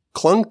they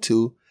clung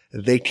to,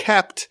 they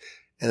kept,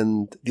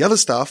 and the other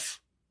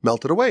stuff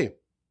melted away.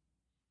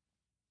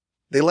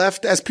 They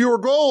left as pure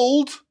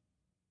gold.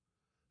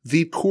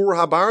 The Kur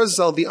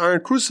HaBarzel, the iron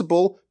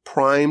crucible,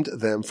 primed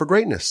them for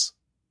greatness.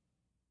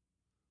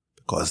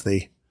 Because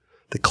they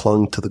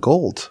clung to the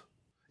gold.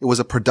 It was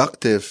a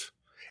productive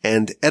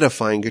and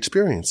edifying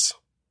experience.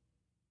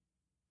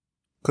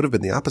 Could have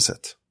been the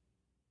opposite.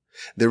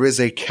 There is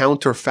a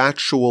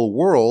counterfactual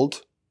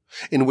world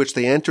in which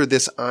they enter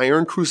this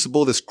iron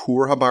crucible, this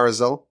Kur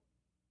HaBarzel,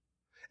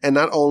 and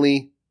not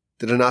only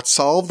did it not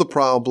solve the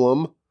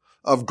problem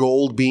of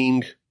gold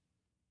being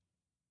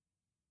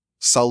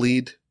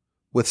sullied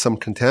with some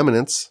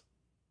contaminants,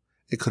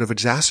 it could have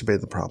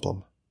exacerbated the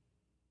problem.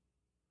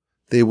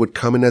 They would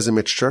come in as a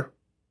mixture.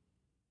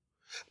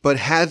 But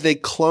had they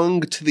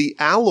clung to the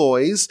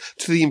alloys,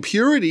 to the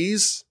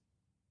impurities,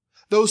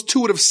 those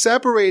two would have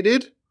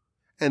separated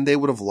and they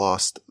would have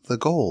lost the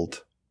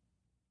gold.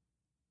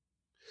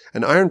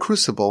 An iron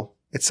crucible,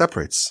 it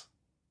separates.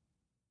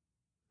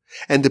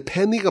 And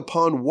depending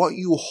upon what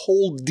you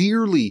hold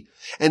dearly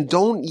and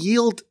don't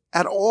yield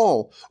at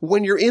all,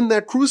 when you're in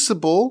that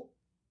crucible,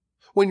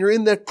 when you're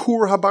in that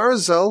Kur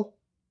HaBarzel,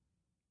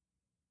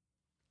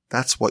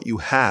 that's what you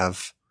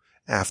have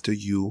after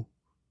you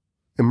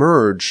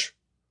emerge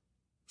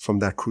from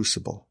that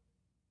crucible.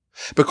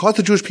 Because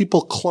the Jewish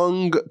people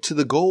clung to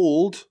the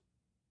gold,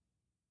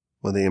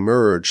 when they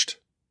emerged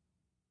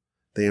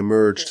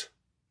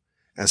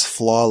as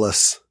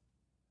flawless,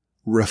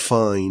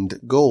 refined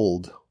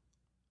gold.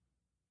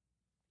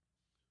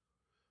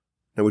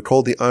 Now we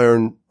call the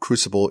iron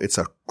crucible, it's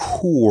a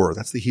kur.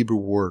 That's the Hebrew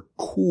word,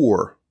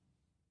 kur.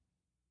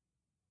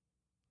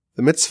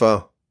 The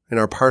mitzvah in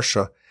our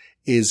parsha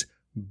is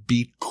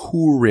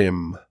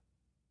bikurim.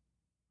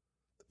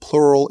 The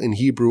plural in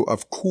Hebrew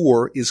of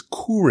kur is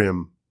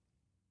kurim.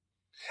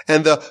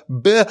 And the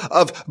b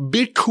of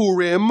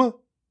bikurim,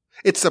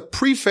 it's a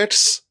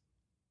prefix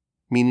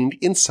meaning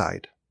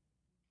inside.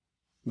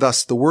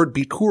 Thus, the word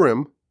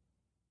bikurim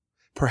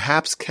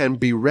perhaps can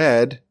be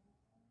read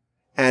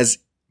as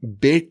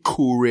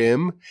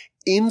bikurim,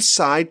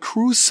 inside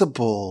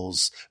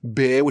crucibles.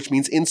 Be, which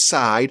means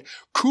inside.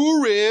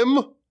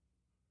 Kurim,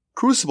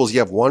 crucibles. You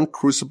have one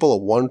crucible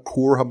of one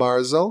Kur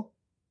HaBarzel.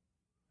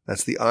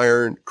 That's the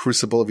iron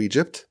crucible of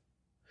Egypt.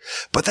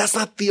 But that's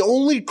not the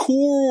only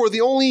kur, or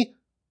the only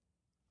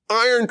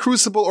iron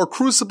crucible or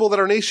crucible that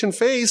our nation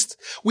faced.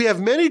 We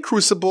have many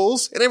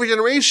crucibles. In every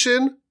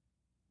generation,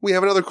 we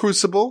have another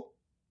crucible.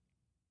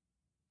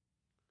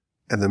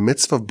 And the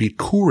mitzvah of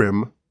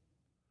bikurim,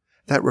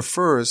 that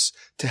refers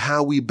to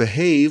how we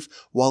behave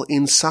while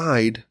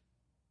inside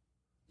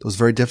those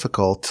very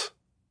difficult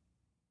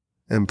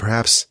and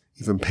perhaps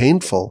even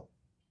painful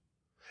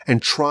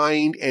and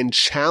trying and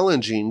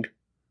challenging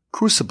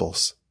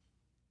crucibles.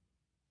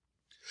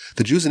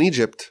 The Jews in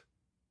Egypt,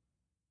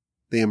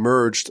 they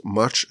emerged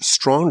much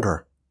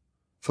stronger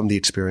from the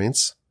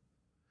experience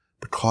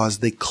because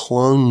they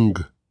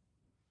clung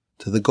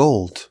to the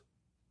gold.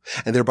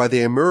 And thereby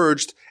they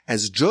emerged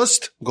as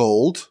just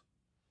gold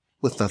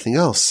with nothing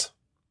else.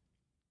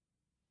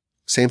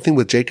 Same thing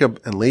with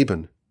Jacob and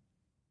Laban.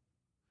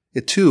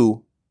 It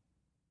too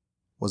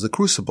was a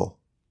crucible.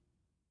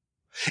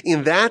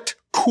 In that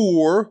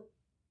kur,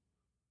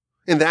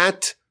 in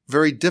that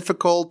very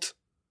difficult,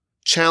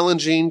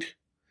 challenging,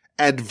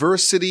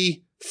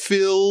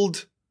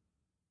 adversity-filled,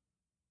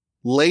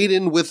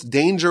 laden with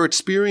danger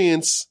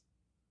experience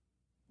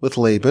with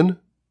Laban,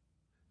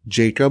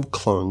 Jacob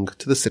clung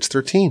to the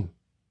 613.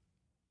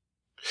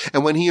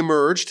 And when he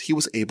emerged, he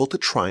was able to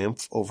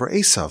triumph over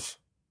Esav.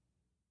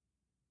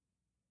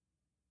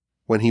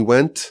 When he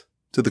went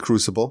to the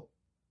crucible,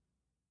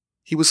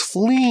 he was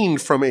fleeing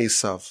from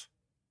Esav.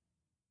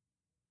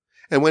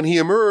 And when he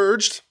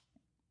emerged,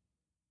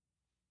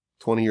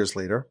 20 years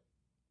later,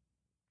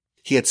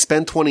 he had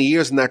spent 20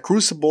 years in that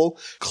crucible,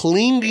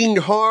 clinging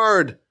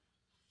hard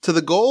to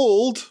the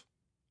gold.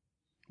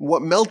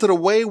 What melted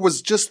away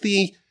was just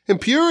the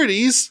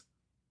impurities.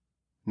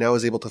 Now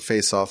is able to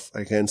face off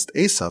against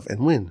Esav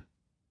and win.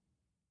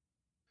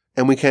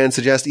 And we can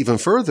suggest even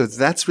further,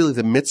 that's really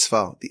the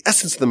mitzvah, the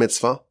essence of the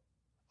mitzvah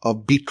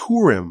of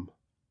bikurim.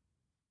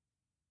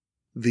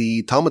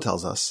 The Talmud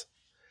tells us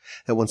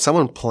that when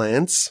someone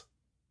plants,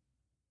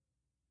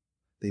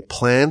 they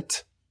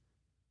plant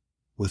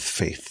with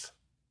faith.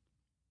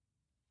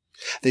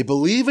 They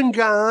believe in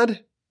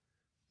God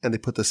and they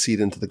put the seed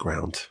into the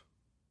ground.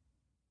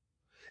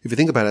 If you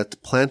think about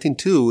it, planting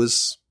too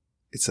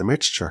it's a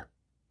mixture.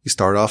 You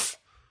start off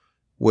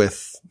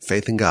with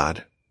faith in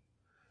God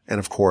and,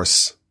 of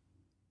course,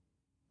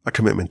 a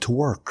commitment to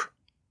work.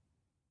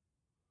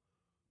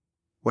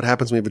 What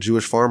happens when you have a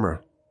Jewish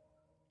farmer?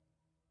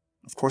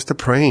 Of course, they're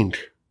praying.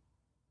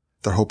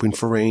 They're hoping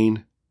for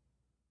rain,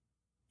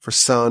 for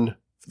sun,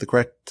 for the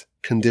correct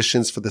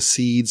conditions for the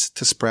seeds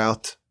to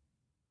sprout.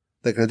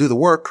 They're going to do the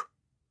work,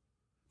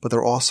 but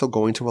they're also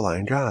going to rely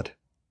on God.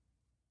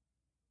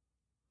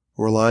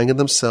 Relying on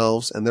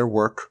themselves and their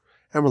work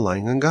and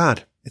relying on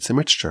God. It's a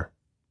mixture.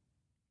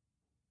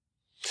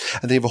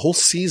 And they have a whole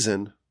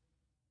season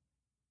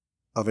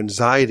of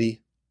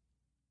anxiety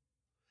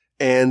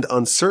and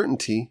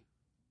uncertainty.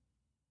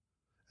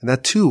 And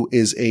that too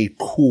is a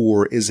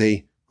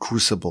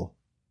crucible.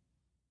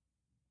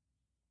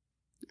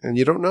 And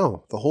you don't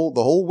know. The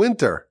whole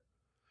winter.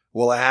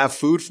 Will I have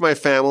food for my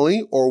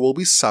family, or will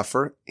we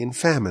suffer in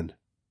famine?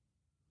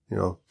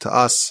 To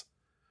us,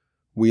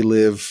 we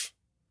live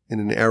in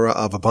an era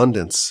of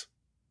abundance,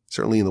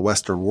 certainly in the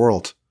Western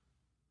world.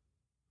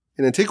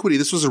 In antiquity,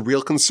 this was a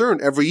real concern.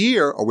 Every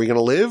year, are we going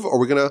to live, or are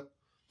we going to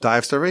die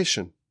of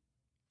starvation?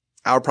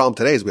 Our problem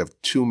today is we have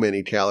too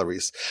many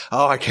calories.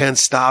 Oh, I can't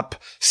stop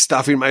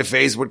stuffing my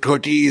face with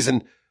cookies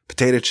and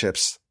potato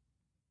chips.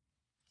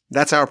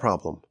 That's our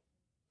problem.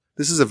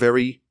 This is a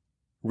very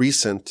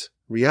recent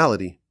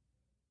reality.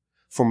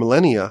 For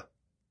millennia,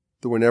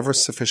 there were never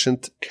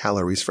sufficient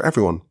calories for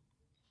everyone.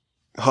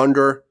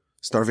 Hunger,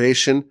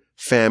 starvation,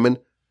 famine,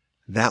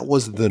 that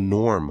was the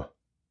norm.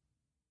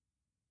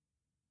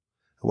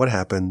 What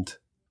happened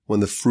when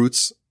the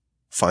fruits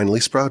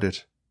finally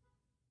sprouted?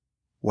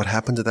 What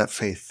happened to that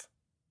faith?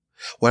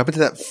 What happened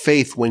to that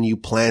faith when you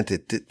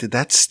planted? Did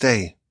that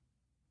stay?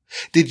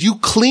 Did you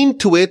cling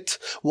to it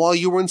while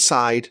you were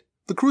inside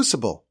the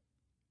crucible?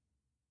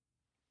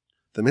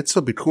 The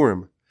mitzvah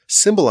Bikurim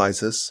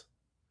symbolizes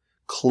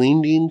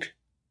clinging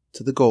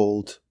to the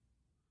gold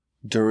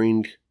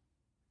during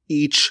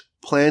each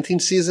planting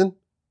season,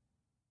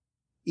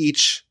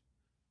 each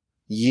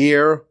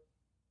year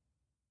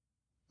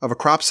of a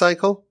crop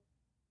cycle.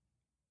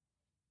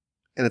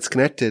 And it's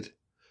connected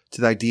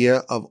to the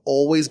idea of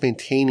always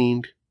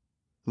maintaining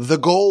the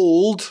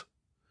gold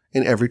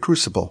in every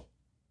crucible.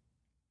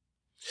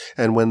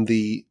 And when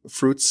the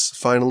fruits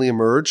finally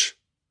emerge,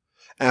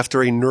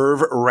 after a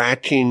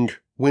nerve-wracking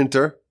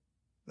winter,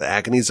 the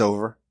agony's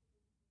over.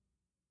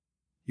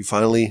 You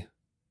finally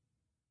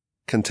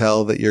can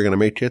tell that you're going to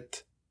make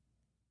it.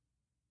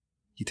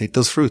 You take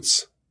those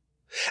fruits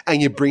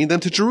and you bring them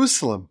to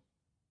Jerusalem.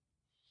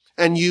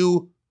 And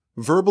you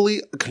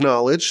verbally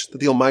acknowledge that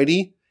the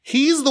Almighty,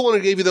 He's the one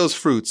who gave you those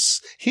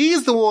fruits.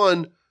 He's the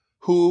one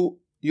who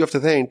you have to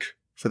thank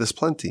for this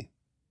plenty.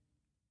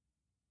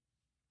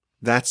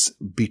 That's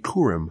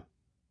Bikurim.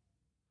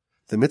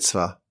 The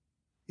mitzvah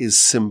is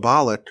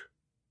symbolic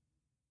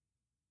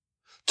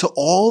to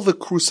all the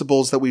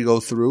crucibles that we go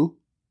through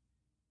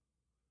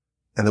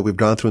and that we've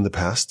gone through in the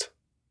past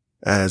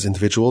as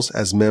individuals,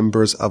 as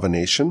members of a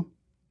nation.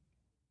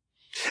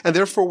 And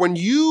therefore, when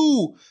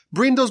you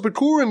bring those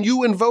Bikurim,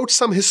 you invoke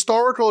some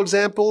historical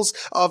examples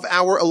of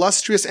our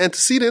illustrious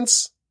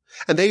antecedents,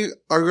 and they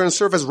are going to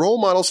serve as role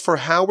models for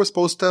how we're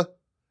supposed to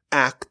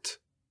act.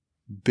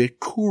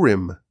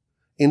 Bikurim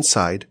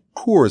inside,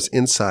 kurs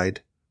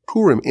inside,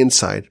 Kurim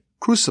inside,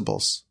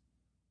 crucibles.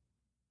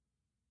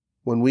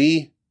 When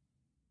we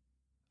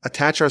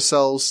attach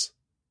ourselves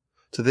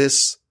to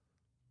this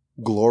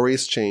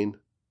glorious chain,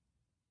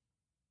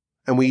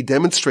 and we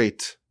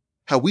demonstrate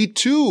how we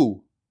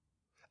too,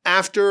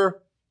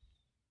 after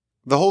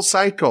the whole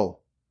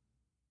cycle,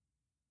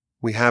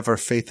 we have our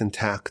faith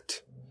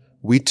intact.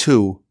 We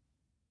too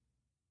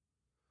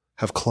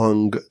have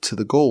clung to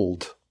the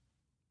gold.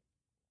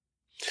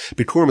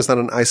 Bikurim is not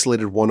an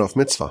isolated one-off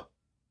mitzvah.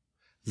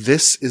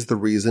 This is the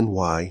reason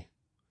why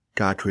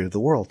God created the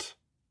world.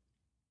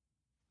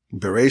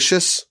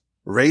 Bereshis,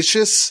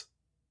 Rashis,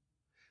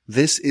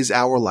 this is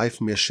our life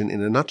mission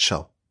in a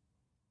nutshell.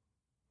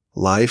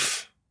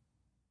 Life,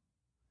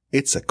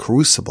 it's a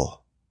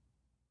crucible.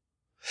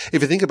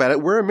 If you think about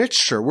it, we're a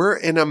mixture. We're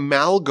an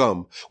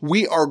amalgam.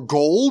 We are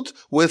gold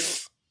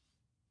with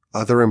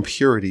other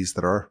impurities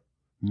that are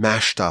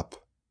mashed up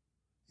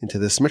into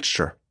this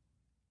mixture.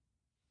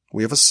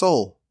 We have a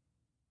soul.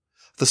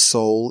 The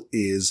soul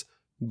is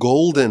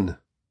golden.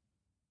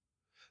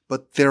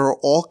 But there are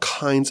all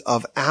kinds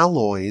of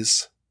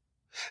alloys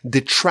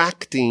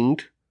detracting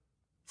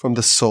from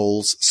the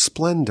soul's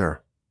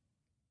splendor.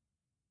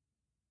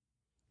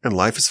 And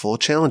life is full of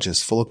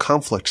challenges, full of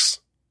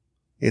conflicts.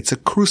 It's a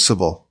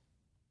crucible.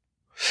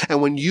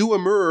 And when you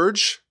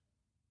emerge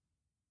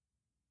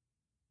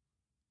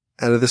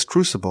out of this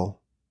crucible,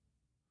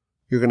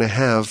 you're going to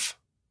have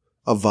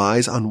a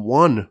vise on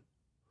one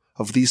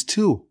of these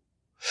two.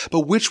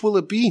 But which will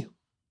it be?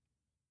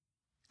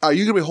 Are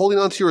you going to be holding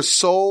on to your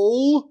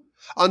soul,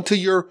 onto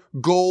your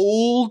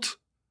gold?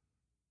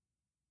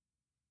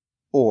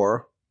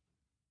 Or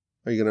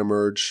are you going to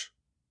emerge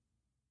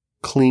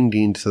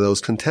clinging to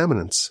those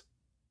contaminants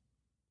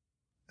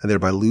and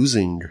thereby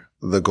losing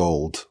the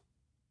gold?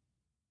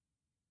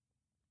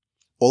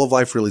 All of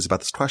life really is about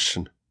this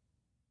question.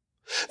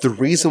 The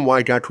reason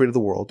why God created the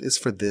world is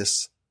for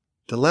this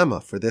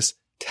dilemma, for this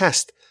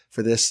test,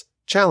 for this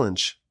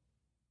challenge.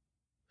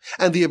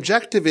 And the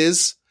objective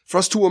is for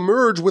us to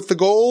emerge with the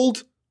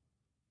gold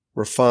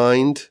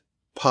refined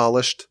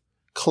polished,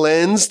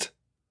 cleansed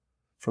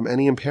from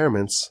any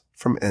impairments,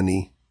 from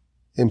any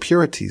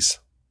impurities.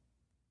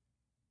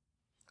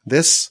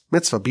 This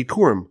mitzvah,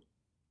 Bikurim,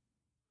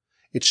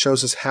 it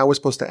shows us how we're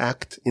supposed to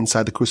act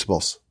inside the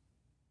crucibles.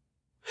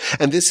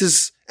 And this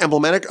is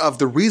emblematic of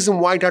the reason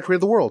why God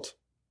created the world.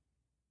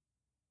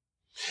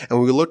 And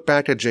when we look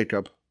back at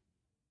Jacob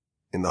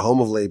in the home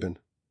of Laban,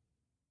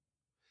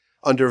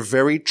 under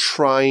very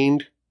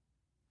trying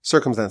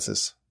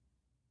circumstances,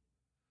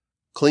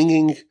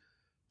 clinging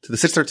to the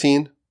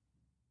 613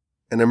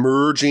 and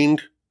emerging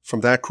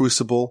from that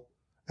crucible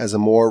as a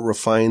more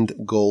refined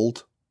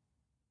gold.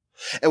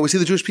 And we see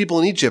the Jewish people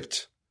in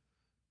Egypt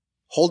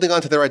holding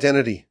on to their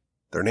identity,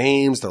 their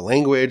names, their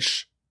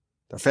language,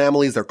 their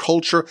families, their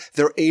culture,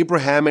 their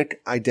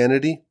Abrahamic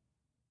identity.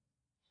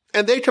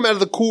 And they come out of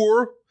the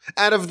core,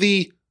 out of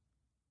the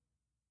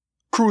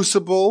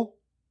crucible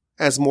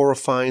as more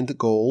refined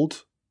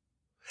gold.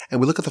 And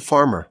we look at the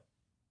farmer,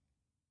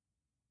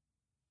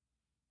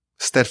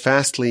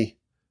 steadfastly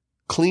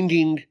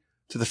clinging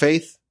to the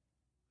faith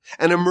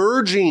and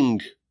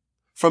emerging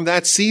from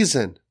that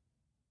season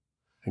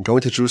and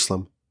going to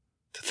Jerusalem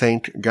to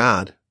thank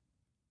God.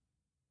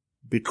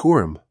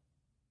 Bikurim,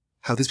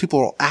 how these people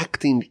are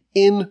acting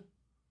in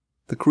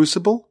the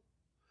crucible,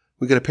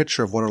 we get a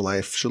picture of what our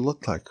life should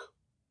look like.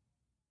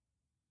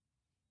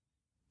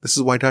 This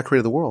is why God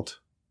created the world.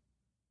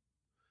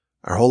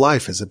 Our whole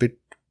life is a big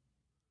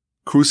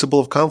crucible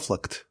of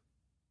conflict.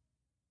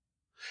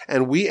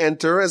 And we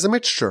enter as a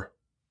mixture.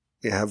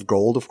 We have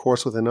gold, of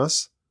course, within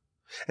us.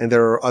 And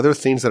there are other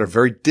things that are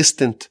very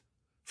distant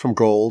from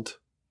gold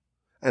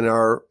and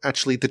are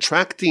actually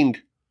detracting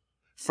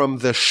from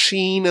the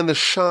sheen and the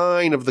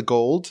shine of the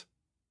gold.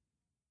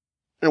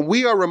 And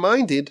we are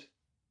reminded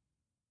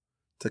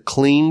to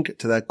cling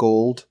to that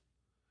gold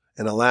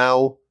and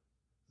allow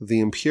the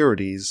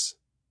impurities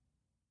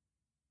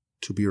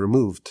to be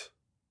removed.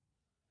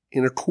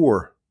 In a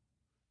core,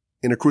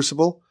 in a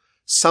crucible,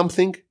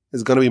 something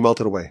is going to be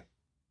melted away.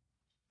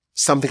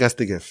 Something has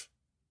to give.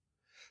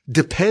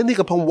 Depending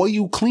upon what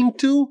you cling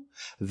to,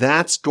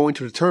 that's going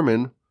to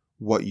determine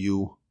what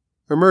you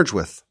emerge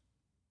with.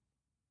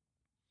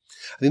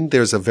 I think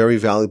there's a very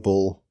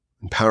valuable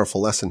and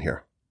powerful lesson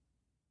here.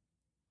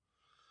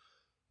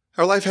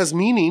 Our life has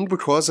meaning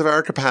because of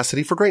our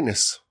capacity for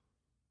greatness.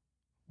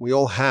 We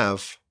all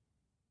have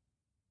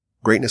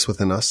greatness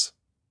within us.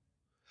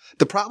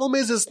 The problem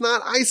is it's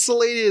not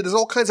isolated. There's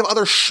all kinds of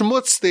other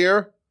schmutz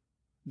there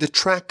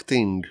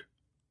detracting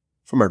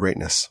from our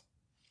greatness.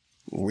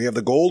 We have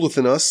the gold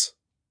within us,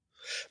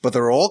 but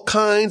there are all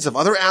kinds of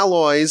other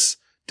alloys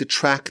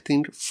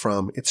detracting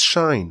from its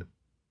shine.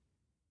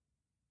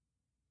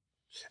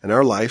 And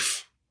our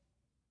life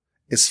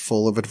is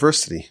full of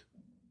adversity,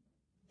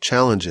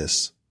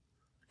 challenges,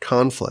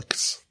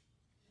 conflicts,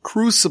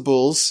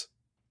 crucibles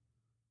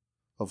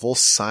of all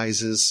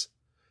sizes,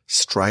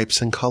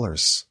 stripes, and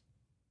colors.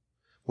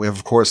 We have,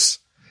 of course,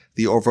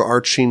 the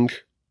overarching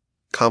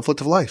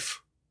conflict of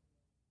life.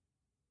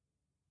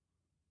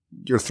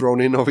 You're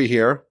thrown in over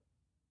here,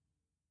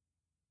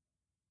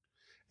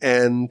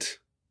 and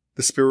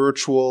the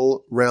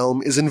spiritual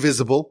realm is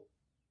invisible,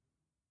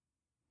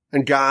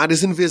 and God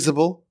is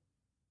invisible,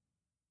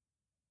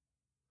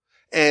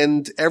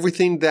 and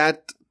everything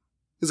that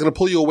is going to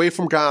pull you away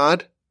from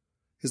God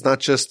is not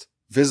just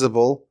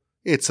visible,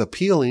 it's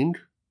appealing.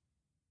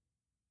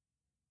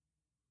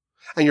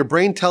 And your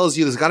brain tells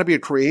you there's got to be a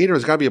creator,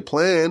 there's got to be a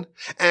plan.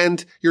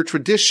 And your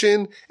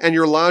tradition and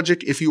your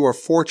logic, if you are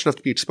fortunate enough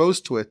to be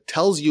exposed to it,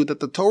 tells you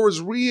that the Torah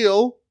is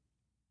real.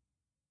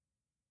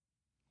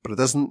 But it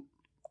doesn't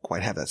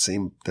quite have that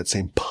same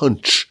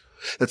punch,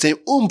 that same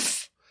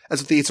oomph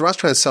as what the Yetzer Hara is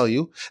trying to sell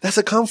you. That's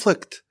a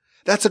conflict.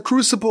 That's a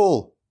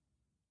crucible.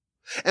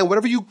 And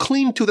whatever you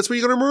cling to, that's what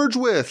you're going to merge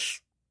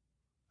with.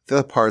 The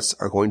other parts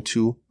are going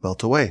to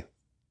melt away.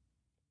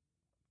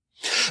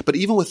 But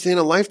even within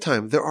a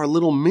lifetime, there are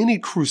little mini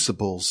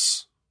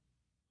crucibles.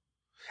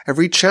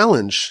 Every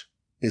challenge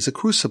is a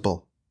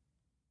crucible.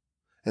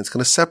 And it's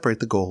going to separate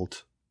the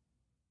gold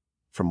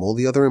from all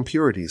the other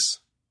impurities.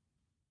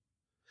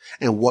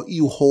 And what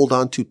you hold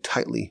on to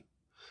tightly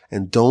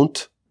and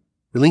don't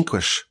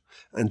relinquish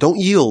and don't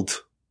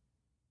yield,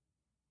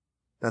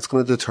 that's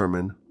going to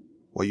determine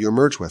what you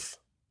emerge with.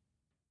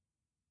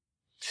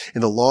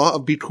 In the law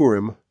of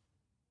Bikurim,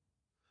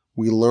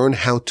 we learn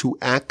how to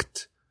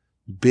act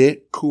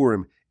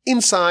Bikurim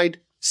inside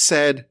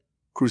said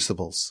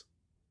crucibles.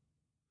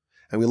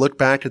 And we look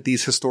back at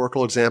these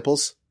historical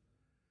examples,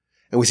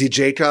 and we see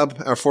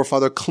Jacob, our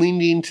forefather,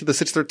 clinging to the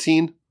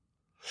 613,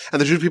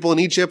 and the Jewish people in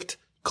Egypt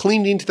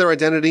clinging to their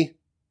identity,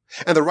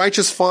 and the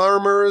righteous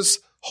farmers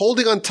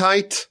holding on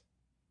tight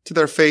to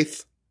their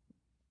faith.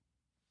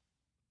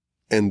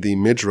 And the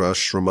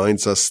Midrash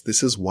reminds us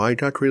this is why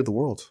God created the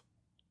world.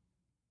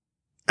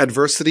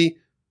 Adversity,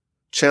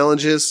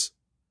 challenges,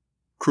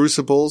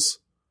 crucibles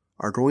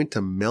are going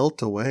to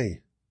melt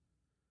away.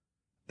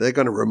 They're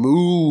going to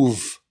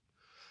remove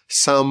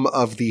some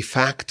of the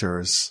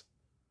factors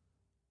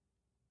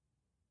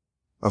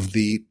of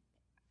the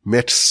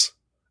mix,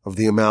 of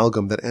the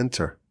amalgam that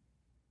enter.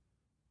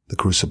 the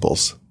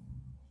crucibles.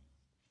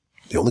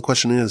 The only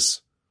question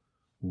is,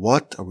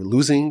 what are we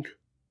losing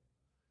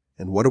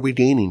and what are we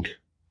gaining?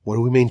 What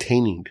are we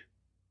maintaining?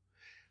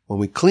 When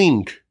we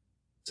cling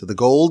to the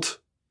gold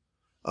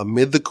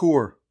amid the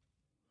core,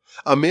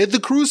 amid the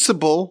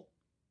crucible,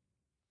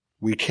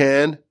 we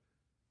can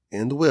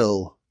and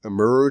will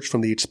emerge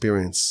from the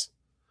experience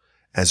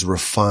as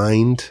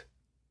refined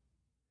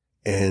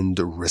and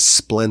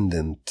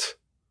resplendent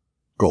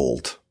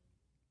gold.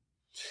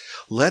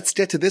 Let's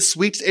get to this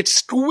week's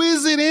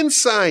exquisite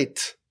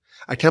insight.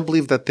 I can't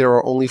believe that there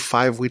are only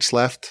 5 weeks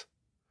left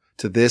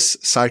to this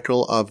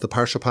cycle of the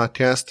Parsha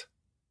podcast.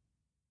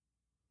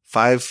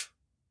 5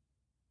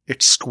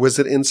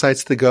 exquisite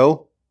insights to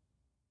go.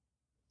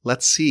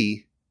 Let's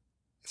see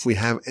if we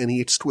have any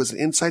exquisite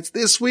insights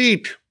this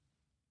week.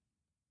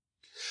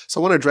 So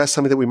I want to address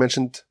something that we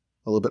mentioned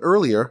a little bit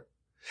earlier,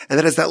 and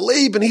that is that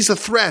Laban, he's a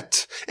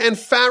threat, and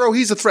Pharaoh,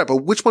 he's a threat. But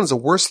which one is a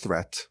worse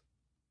threat?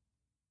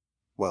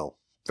 Well,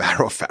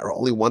 Pharaoh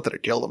only wanted to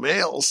kill the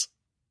males.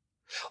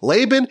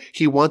 Laban,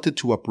 he wanted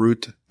to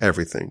uproot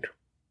everything.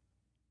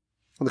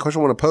 And the question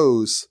I want to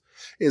pose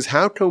is,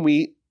 how can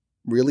we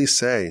really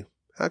say,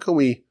 how can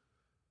we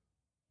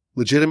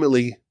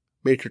legitimately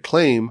make a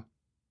claim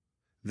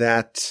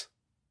that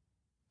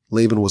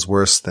Laban was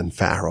worse than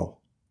Pharaoh?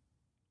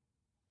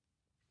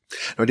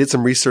 Now, I did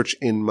some research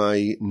in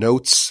my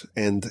notes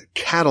and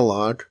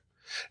catalog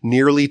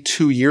nearly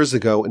 2 years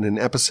ago in an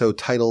episode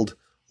titled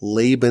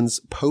Laban's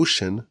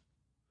Potion.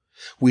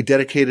 We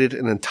dedicated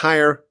an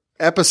entire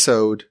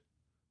episode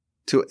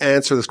to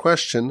answer this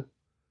question.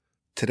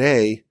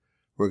 Today,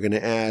 we're going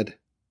to add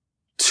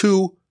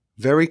 2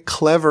 very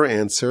clever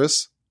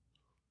answers,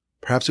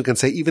 perhaps we can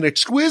say even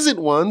exquisite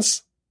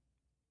ones,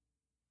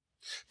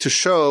 to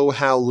show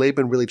how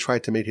Laban really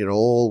tried to make it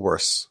all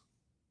worse.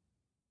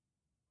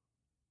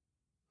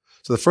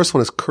 So the first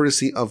one is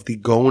courtesy of the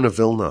Gaon of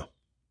Vilna.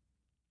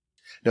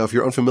 Now, if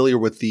you're unfamiliar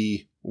with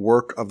the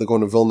work of the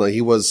Gaon of Vilna,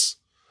 he was,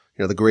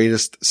 the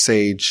greatest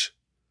sage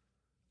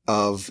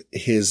of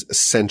his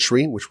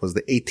century, which was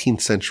the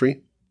 18th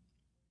century.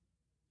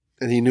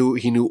 And he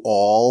knew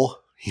all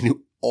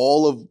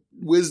of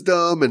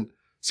wisdom and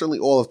certainly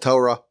all of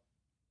Torah.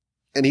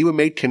 And he would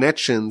make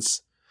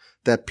connections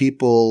that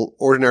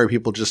ordinary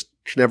people just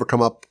could never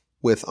come up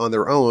with on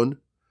their own.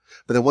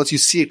 But then once you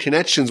see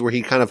connections where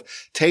he kind of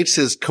takes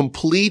his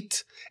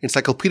complete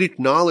encyclopedic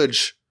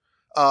knowledge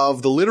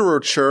of the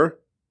literature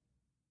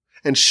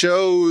and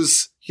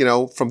shows,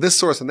 from this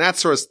source and that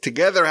source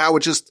together, how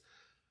it just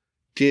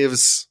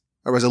gives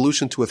a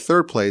resolution to a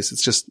third place.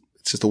 It's just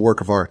a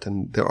work of art.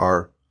 And there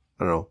are,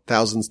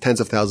 thousands, tens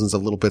of thousands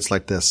of little bits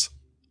like this.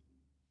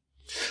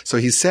 So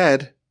he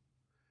said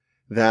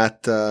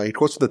that, he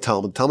quotes from the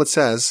Talmud. The Talmud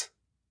says,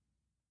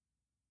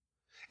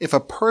 if a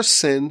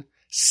person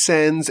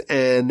sends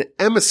an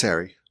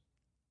emissary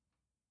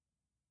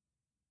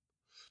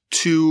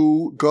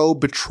to go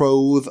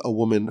betroth a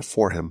woman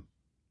for him.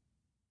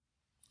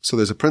 So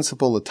there's a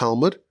principle in the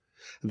Talmud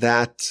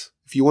that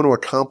if you want to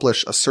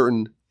accomplish a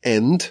certain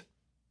end,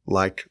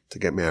 like to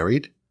get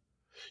married,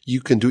 you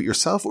can do it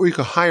yourself or you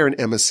can hire an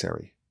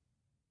emissary.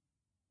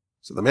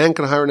 So the man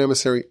can hire an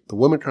emissary, the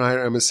woman can hire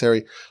an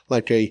emissary,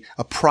 like a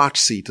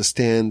proxy to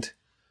stand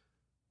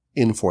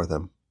in for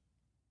them.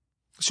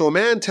 So a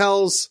man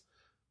tells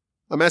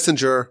a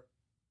messenger,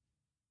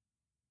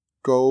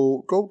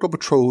 go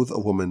betroth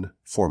a woman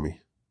for me.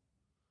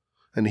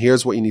 And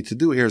here's what you need to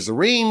do. Here's the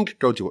ring.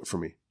 Go do it for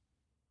me.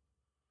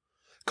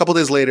 A couple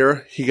days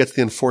later, he gets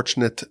the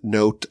unfortunate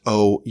note,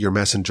 oh, your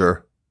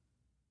messenger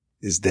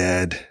is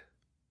dead.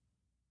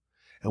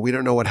 And we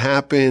don't know what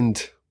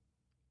happened.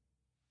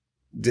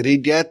 Did he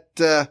get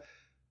to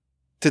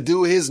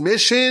do his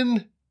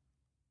mission?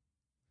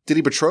 Did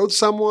he betroth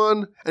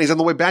someone? And he's on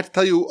the way back to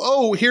tell you,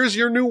 oh, here's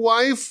your new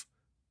wife?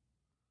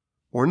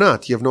 Or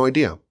not. You have no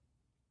idea.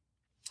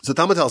 So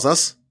Talmud tells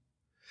us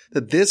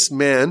that this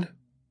man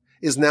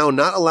is now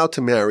not allowed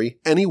to marry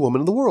any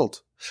woman in the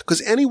world.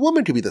 Because any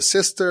woman could be the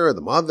sister,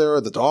 the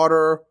mother, the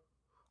daughter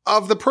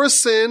of the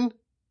person,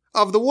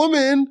 of the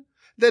woman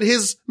that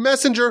his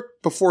messenger,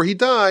 before he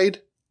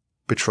died,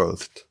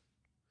 betrothed.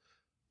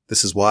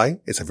 This is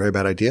why it's a very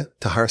bad idea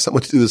to hire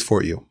someone to do this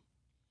for you.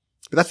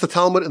 But that's the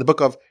Talmud in the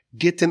book of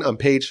Gittin on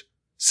page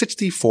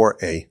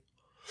 64a.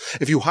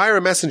 If you hire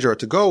a messenger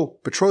to go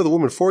betroth a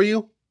woman for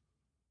you,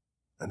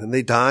 and then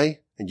they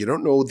die, and you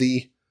don't know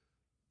the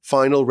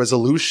final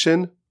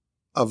resolution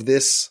of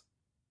this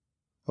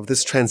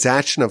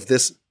transaction, of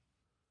this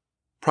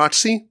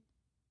proxy,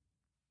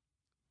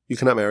 you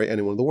cannot marry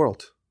anyone in the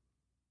world.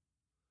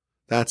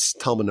 That's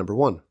Talmud number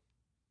 1.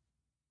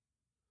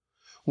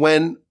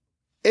 When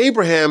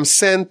Abraham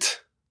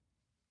sent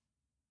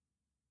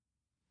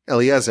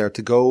Eliezer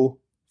to go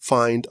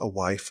find a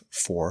wife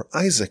for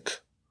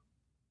Isaac,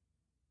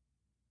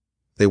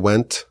 they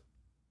went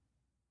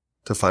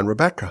to find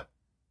Rebekah.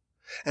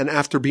 And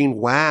after being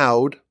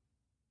wowed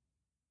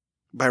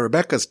by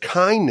Rebekah's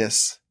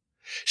kindness,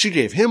 she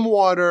gave him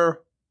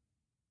water,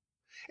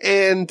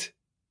 and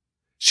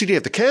she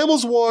gave the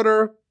camels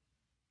water.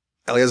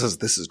 Eliezer says,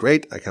 this is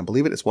great. I can't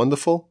believe it. It's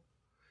wonderful.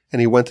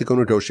 and he went to go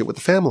negotiate with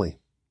the family.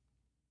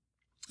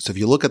 So if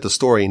you look at the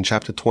story in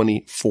chapter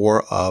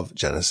 24 of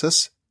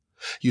Genesis,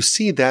 you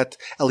see that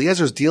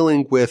Eliezer is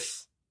dealing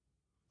with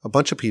a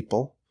bunch of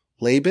people,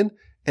 Laban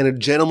and a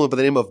gentleman by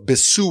the name of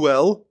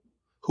Besuel,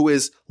 who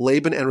is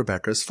Laban and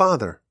Rebekah's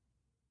father.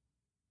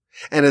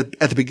 And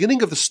at the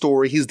beginning of the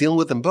story, he's dealing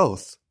with them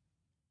both.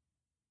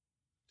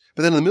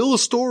 But then in the middle of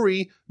the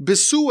story,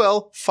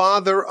 Besuel,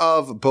 father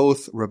of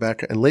both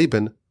Rebekah and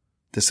Laban,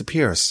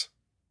 disappears.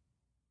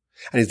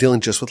 And he's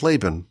dealing just with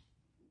Laban.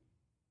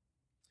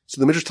 So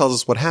the Midrash tells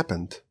us what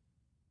happened.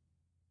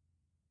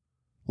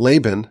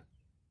 Laban,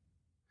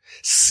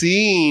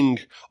 seeing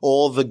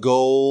all the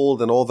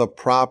gold and all the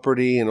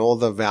property and all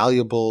the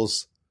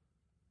valuables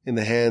in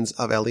the hands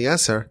of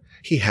Eliezer,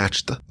 he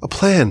hatched a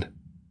plan.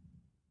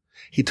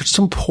 He took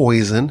some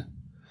poison.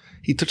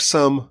 He took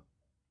some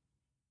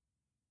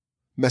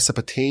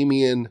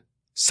Mesopotamian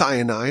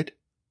cyanide,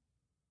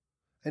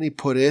 and he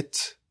put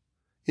it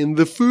in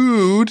the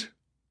food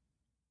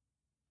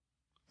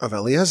of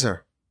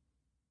Eliezer.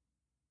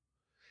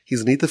 He's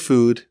going to eat the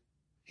food.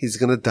 He's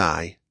going to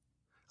die.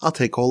 I'll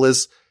take all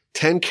his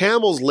 10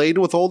 camels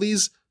laden with all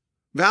these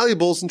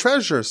valuables and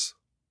treasures.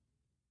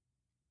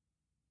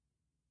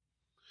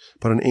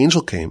 But an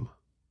angel came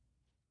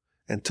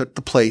and took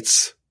the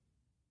plates,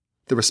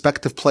 the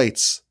respective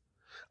plates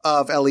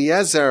of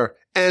Eliezer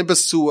and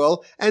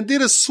Besuel, and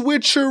did a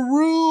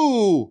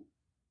switcheroo,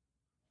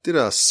 did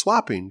a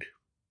swapping.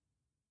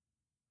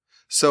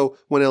 So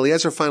when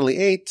Eliezer finally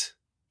ate,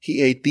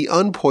 he ate the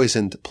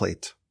unpoisoned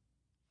plate.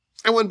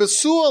 And when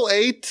Besuel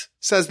ate,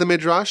 says the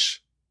Midrash,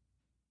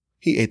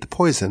 he ate the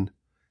poison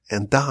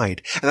and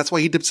died. And that's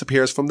why he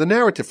disappears from the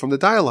narrative, from the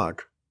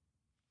dialogue.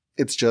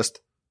 It's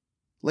just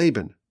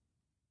Laban.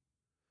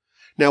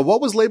 Now,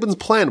 what was Laban's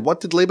plan?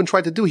 What did Laban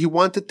try to do? He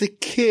wanted to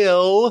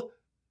kill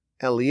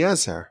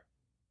Eliezer.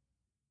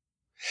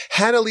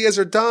 Had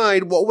Eliezer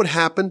died, what would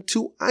happen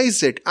to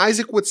Isaac?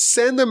 Isaac would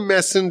send a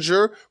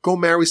messenger, go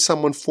marry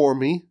someone for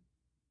me.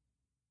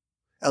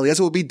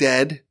 Eliezer would be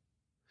dead.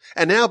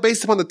 And now,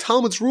 based upon the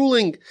Talmud's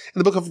ruling in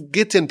the book of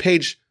Gittin,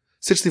 page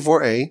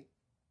 64a,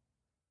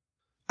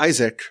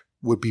 Isaac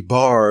would be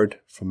barred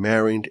from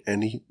marrying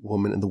any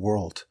woman in the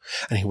world.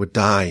 And he would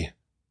die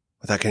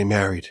without getting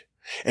married.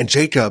 And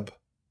Jacob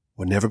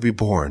would never be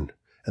born.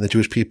 And the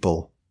Jewish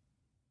people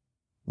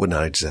would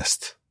not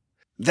exist.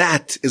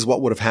 That is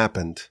what would have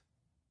happened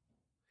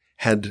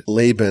had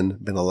Laban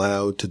been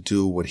allowed to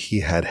do what he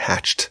had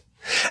hatched.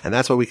 And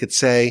that's why we could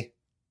say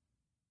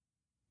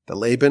that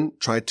Laban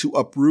tried to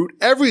uproot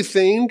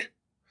everything.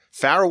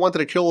 Pharaoh wanted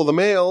to kill all the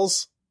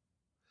males.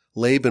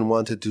 Laban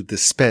wanted to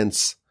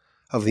dispense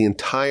of the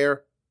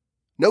entire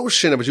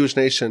notion of a Jewish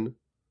nation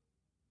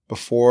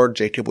before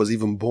Jacob was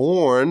even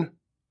born,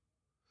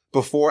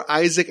 before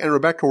Isaac and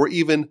Rebekah were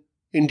even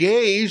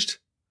engaged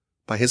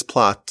by his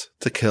plot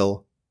to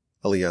kill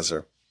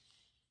Eliezer.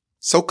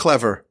 So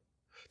clever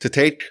to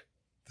take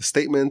the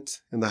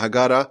statement in the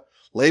Haggadah,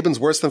 Laban's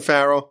worse than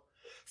Pharaoh,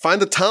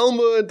 find the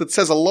Talmud that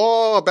says a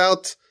law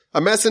about a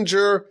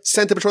messenger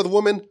sent to betroth a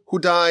woman who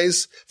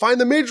dies,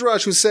 find the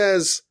Midrash who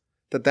says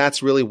that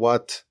that's really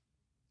what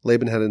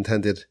Laban had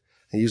intended,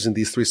 and using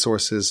these three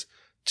sources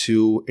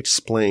to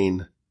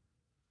explain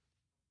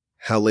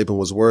how Laban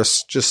was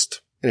worse.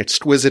 Just an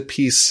exquisite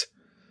piece,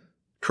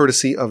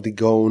 courtesy of the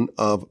Gaon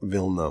of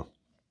Vilna.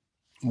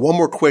 One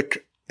more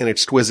quick and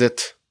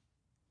exquisite,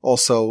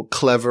 also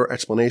clever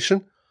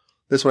explanation.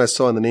 This one I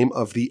saw in the name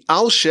of the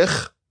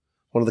Alshich,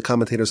 one of the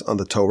commentators on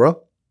the Torah.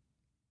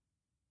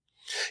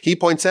 He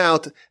points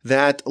out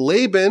that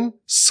Laban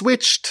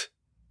switched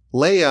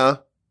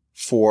Leah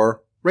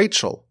for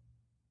Rachel.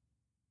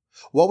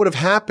 What would have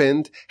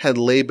happened had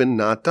Laban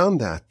not done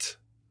that?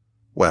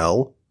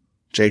 Well,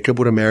 Jacob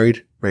would have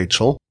married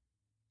Rachel.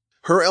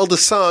 Her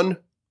eldest son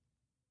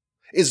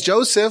is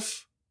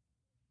Joseph.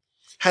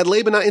 Had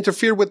Laban not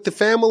interfered with the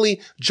family,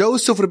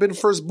 Joseph would have been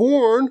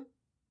firstborn.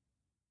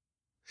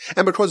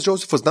 And because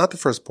Joseph was not the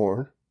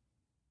firstborn,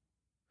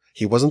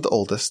 he wasn't the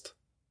oldest.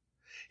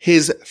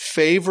 His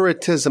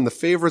favoritism, the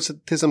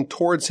favoritism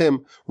towards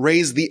him,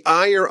 raised the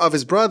ire of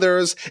his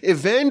brothers,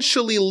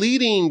 eventually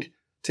leading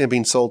to him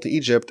being sold to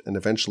Egypt and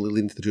eventually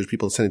leading to the Jewish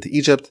people sent to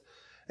Egypt.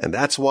 And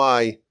that's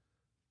why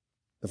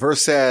the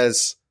verse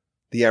says,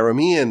 the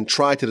Aramean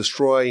tried to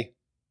destroy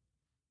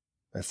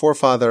my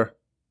forefather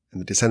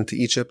and the descendant to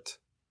Egypt.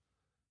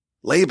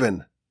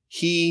 Laban,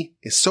 he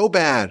is so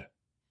bad.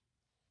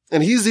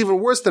 And he's even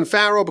worse than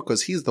Pharaoh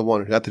because he's the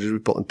one who got the Jewish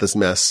people into this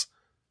mess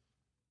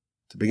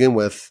to begin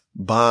with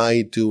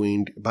by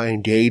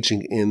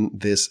engaging in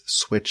this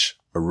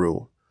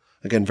switcheroo.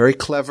 Again, very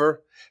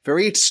clever,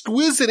 very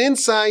exquisite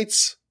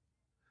insights.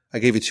 I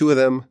gave you two of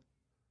them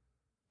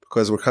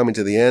because we're coming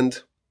to the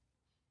end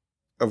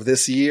of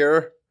this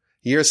year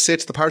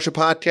 6, the Parsha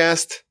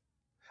podcast.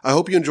 I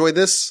hope you enjoyed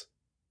this.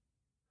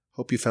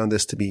 Hope you found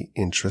this to be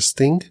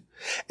interesting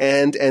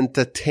and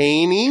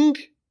entertaining.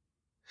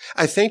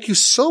 I thank you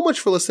so much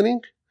for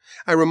listening.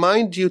 I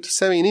remind you to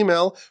send me an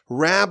email,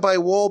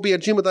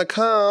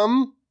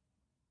 rabbiwolbe@gmail.com.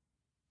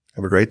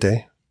 Have a great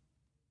day.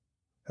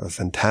 Have a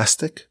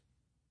fantastic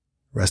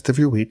rest of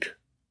your week.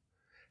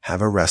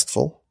 Have a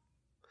restful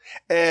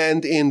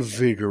and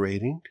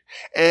invigorating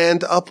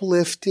and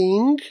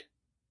uplifting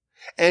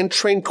and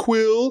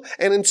tranquil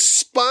and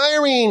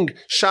inspiring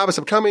Shabbos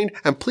upcoming.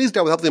 And please,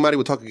 God, with help of the Almighty,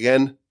 we'll talk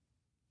again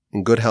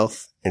in good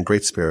health and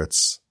great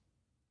spirits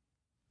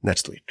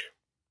next week.